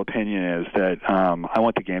personal opinion is that I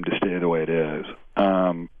want the game to stay the way it is.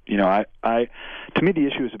 To me, the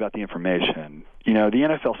issue is about the information. The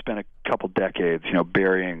NFL spent a couple decades,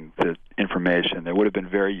 burying the information that would have been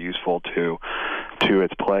very useful to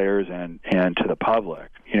its players and to the public.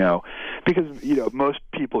 because most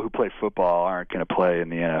people who play football aren't going to play in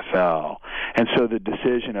the NFL, and so the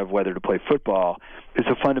decision of whether to play football is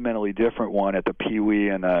a fundamentally different one at the Pee Wee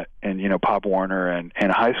and Pop Warner and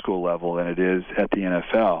high school level than it is at the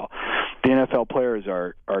NFL. The NFL players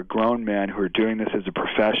are grown men who are doing this as a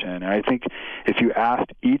profession, and I think if you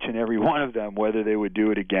asked each and every one of them whether they would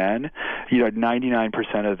do it again,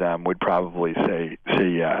 99% of them would probably say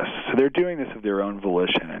yes. So they're doing this of their own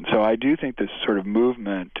volition, and so I do think this sort of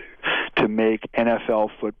movement to make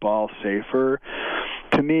NFL football safer,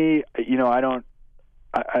 to me,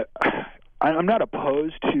 I'm not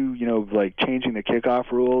opposed to, changing the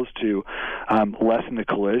kickoff rules to lessen the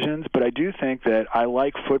collisions, but I do think that I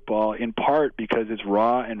like football in part because it's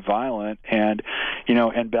raw and violent and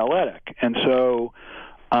balletic. And so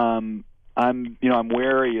I'm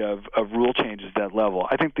wary of rule changes at that level.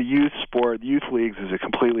 I think the youth leagues is a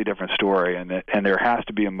completely different story, and there has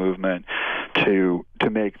to be a movement to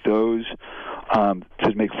make those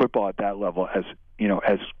to make football at that level as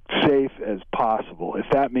safe as possible. If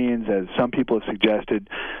that means, as some people have suggested,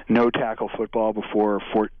 no tackle football before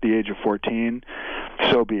the age of 14,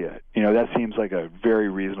 so be it. That seems like a very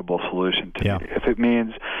reasonable solution to me. If it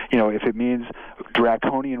means,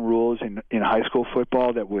 draconian rules in high school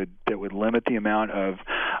football that would limit the amount of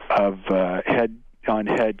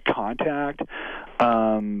head-on-head contact,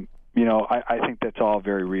 I think that's all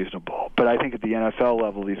very reasonable. But I think at the NFL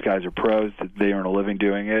level, these guys are pros. That they earn a living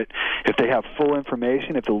doing it. If they have full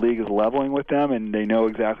information, if the league is leveling with them and they know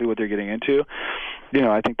exactly what they're getting into,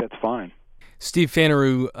 I think that's fine. Steve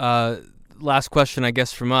Fainaru, last question, I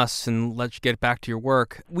guess, from us, and let's get back to your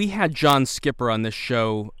work. We had John Skipper on this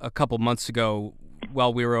show a couple months ago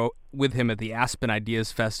while we were with him at the Aspen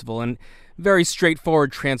Ideas Festival, and very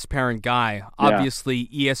straightforward, transparent guy. Obviously,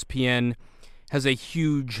 ESPN has a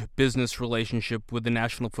huge business relationship with the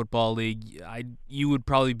National Football League. You would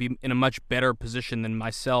probably be in a much better position than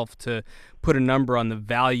myself to put a number on the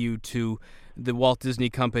value to the Walt Disney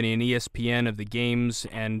Company and ESPN of the games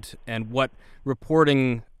and what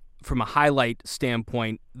reporting from a highlight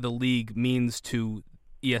standpoint the league means to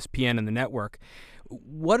ESPN and the network.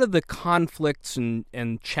 What are the conflicts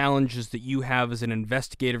and challenges that you have as an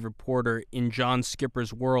investigative reporter in John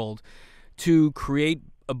Skipper's world to create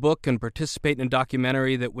a book and participate in a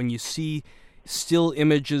documentary that when you see still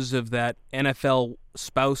images of that NFL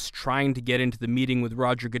spouse trying to get into the meeting with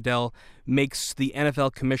Roger Goodell makes the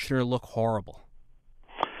NFL commissioner look horrible?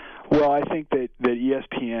 Well, I think that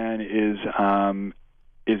ESPN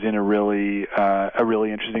is in a really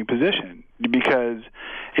interesting position because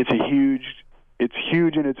it's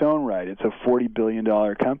huge in its own right. It's a $40 billion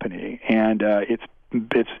company, and its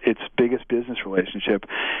biggest business relationship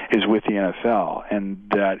is with the NFL, and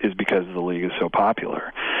that is because the league is so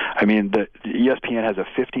popular. I mean, the ESPN has a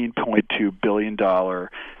 $15.2 billion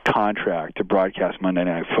contract to broadcast Monday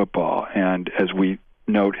Night Football, and as we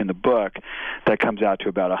note in the book, that comes out to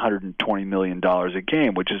about $120 million a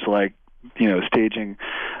game, which is like, staging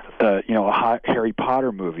a Harry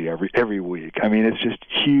Potter movie every week. I mean, it's just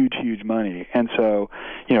huge money. And so,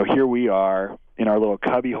 here we are in our little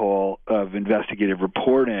cubbyhole of investigative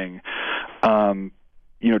reporting,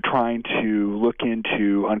 trying to look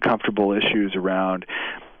into uncomfortable issues around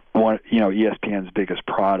ESPN's biggest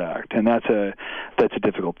product, and that's a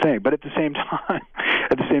difficult thing. But at the same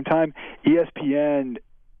time, ESPN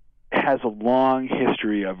has a long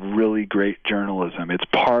history of really great journalism. It's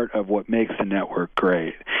part of what makes the network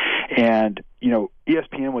great. And,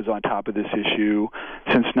 ESPN was on top of this issue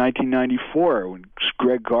since 1994 when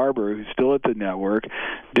Greg Garber, who's still at the network,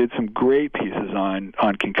 did some great pieces on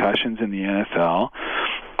concussions in the NFL,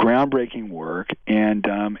 groundbreaking work, and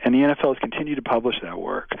the NFL has continued to publish that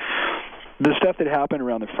work. The stuff that happened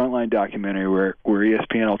around the Frontline documentary where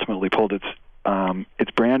ESPN ultimately pulled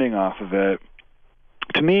its branding off of it,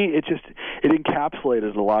 to me, it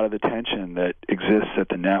encapsulated a lot of the tension that exists at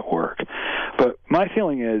the network. But my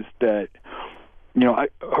feeling is that,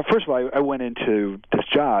 first of all, I went into this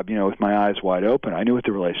job, with my eyes wide open. I knew what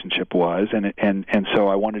the relationship was, and so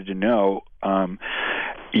I wanted to know,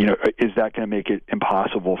 is that going to make it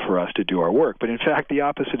impossible for us to do our work? But in fact, the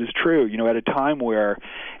opposite is true. At a time where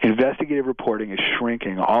investigative reporting is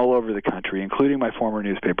shrinking all over the country, including my former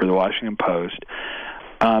newspaper, The Washington Post,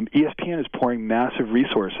 ESPN is pouring massive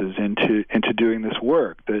resources into doing this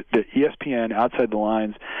work. The ESPN Outside the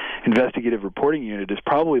Lines investigative reporting unit is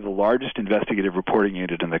probably the largest investigative reporting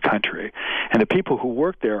unit in the country, and the people who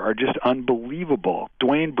work there are just unbelievable.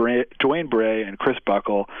 Dwayne Bray and Chris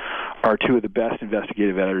Buckle are two of the best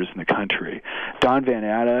investigative editors in the country. Don Van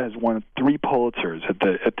Atta has won 3 Pulitzers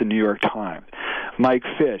at the New York Times. Mike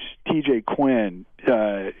Fish, T.J. Quinn.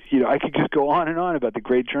 I could just go on and on about the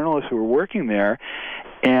great journalists who were working there,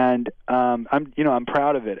 and I'm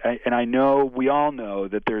proud of it. And I know, we all know,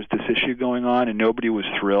 that there's this issue going on, and nobody was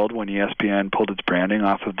thrilled when ESPN pulled its branding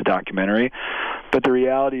off of the documentary. But the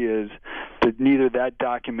reality is that neither that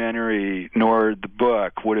documentary nor the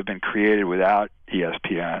book would have been created without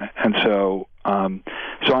ESPN. And so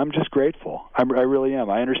I'm just grateful. I really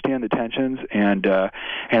am. I understand the tensions, and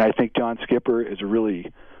I think John Skipper is a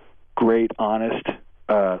really great, honest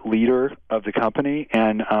leader of the company,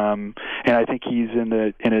 and I think he's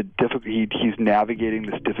he's navigating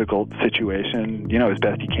this difficult situation, as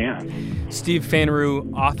best he can. Steve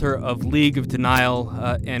Fainaru, author of League of Denial,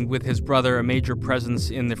 and with his brother, a major presence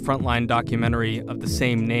in the Frontline documentary of the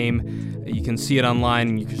same name. You can see it online,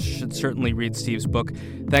 and you should certainly read Steve's book.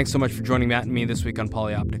 Thanks so much for joining Matt and me this week on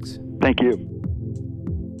Polyoptics. Thank you.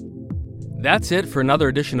 That's it for another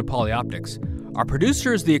edition of Polyoptics. Our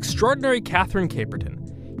producer is the extraordinary Catherine Caperton.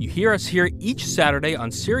 You hear us here each Saturday on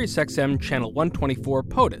SiriusXM Channel 124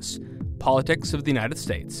 POTUS, Politics of the United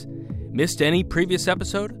States. Missed any previous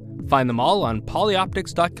episode? Find them all on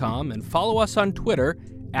polyoptics.com and follow us on Twitter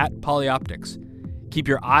 @Polyoptics. Keep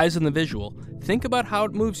your eyes on the visual, think about how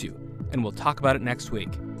it moves you, and we'll talk about it next week.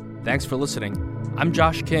 Thanks for listening. I'm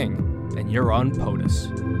Josh King, and you're on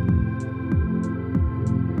POTUS.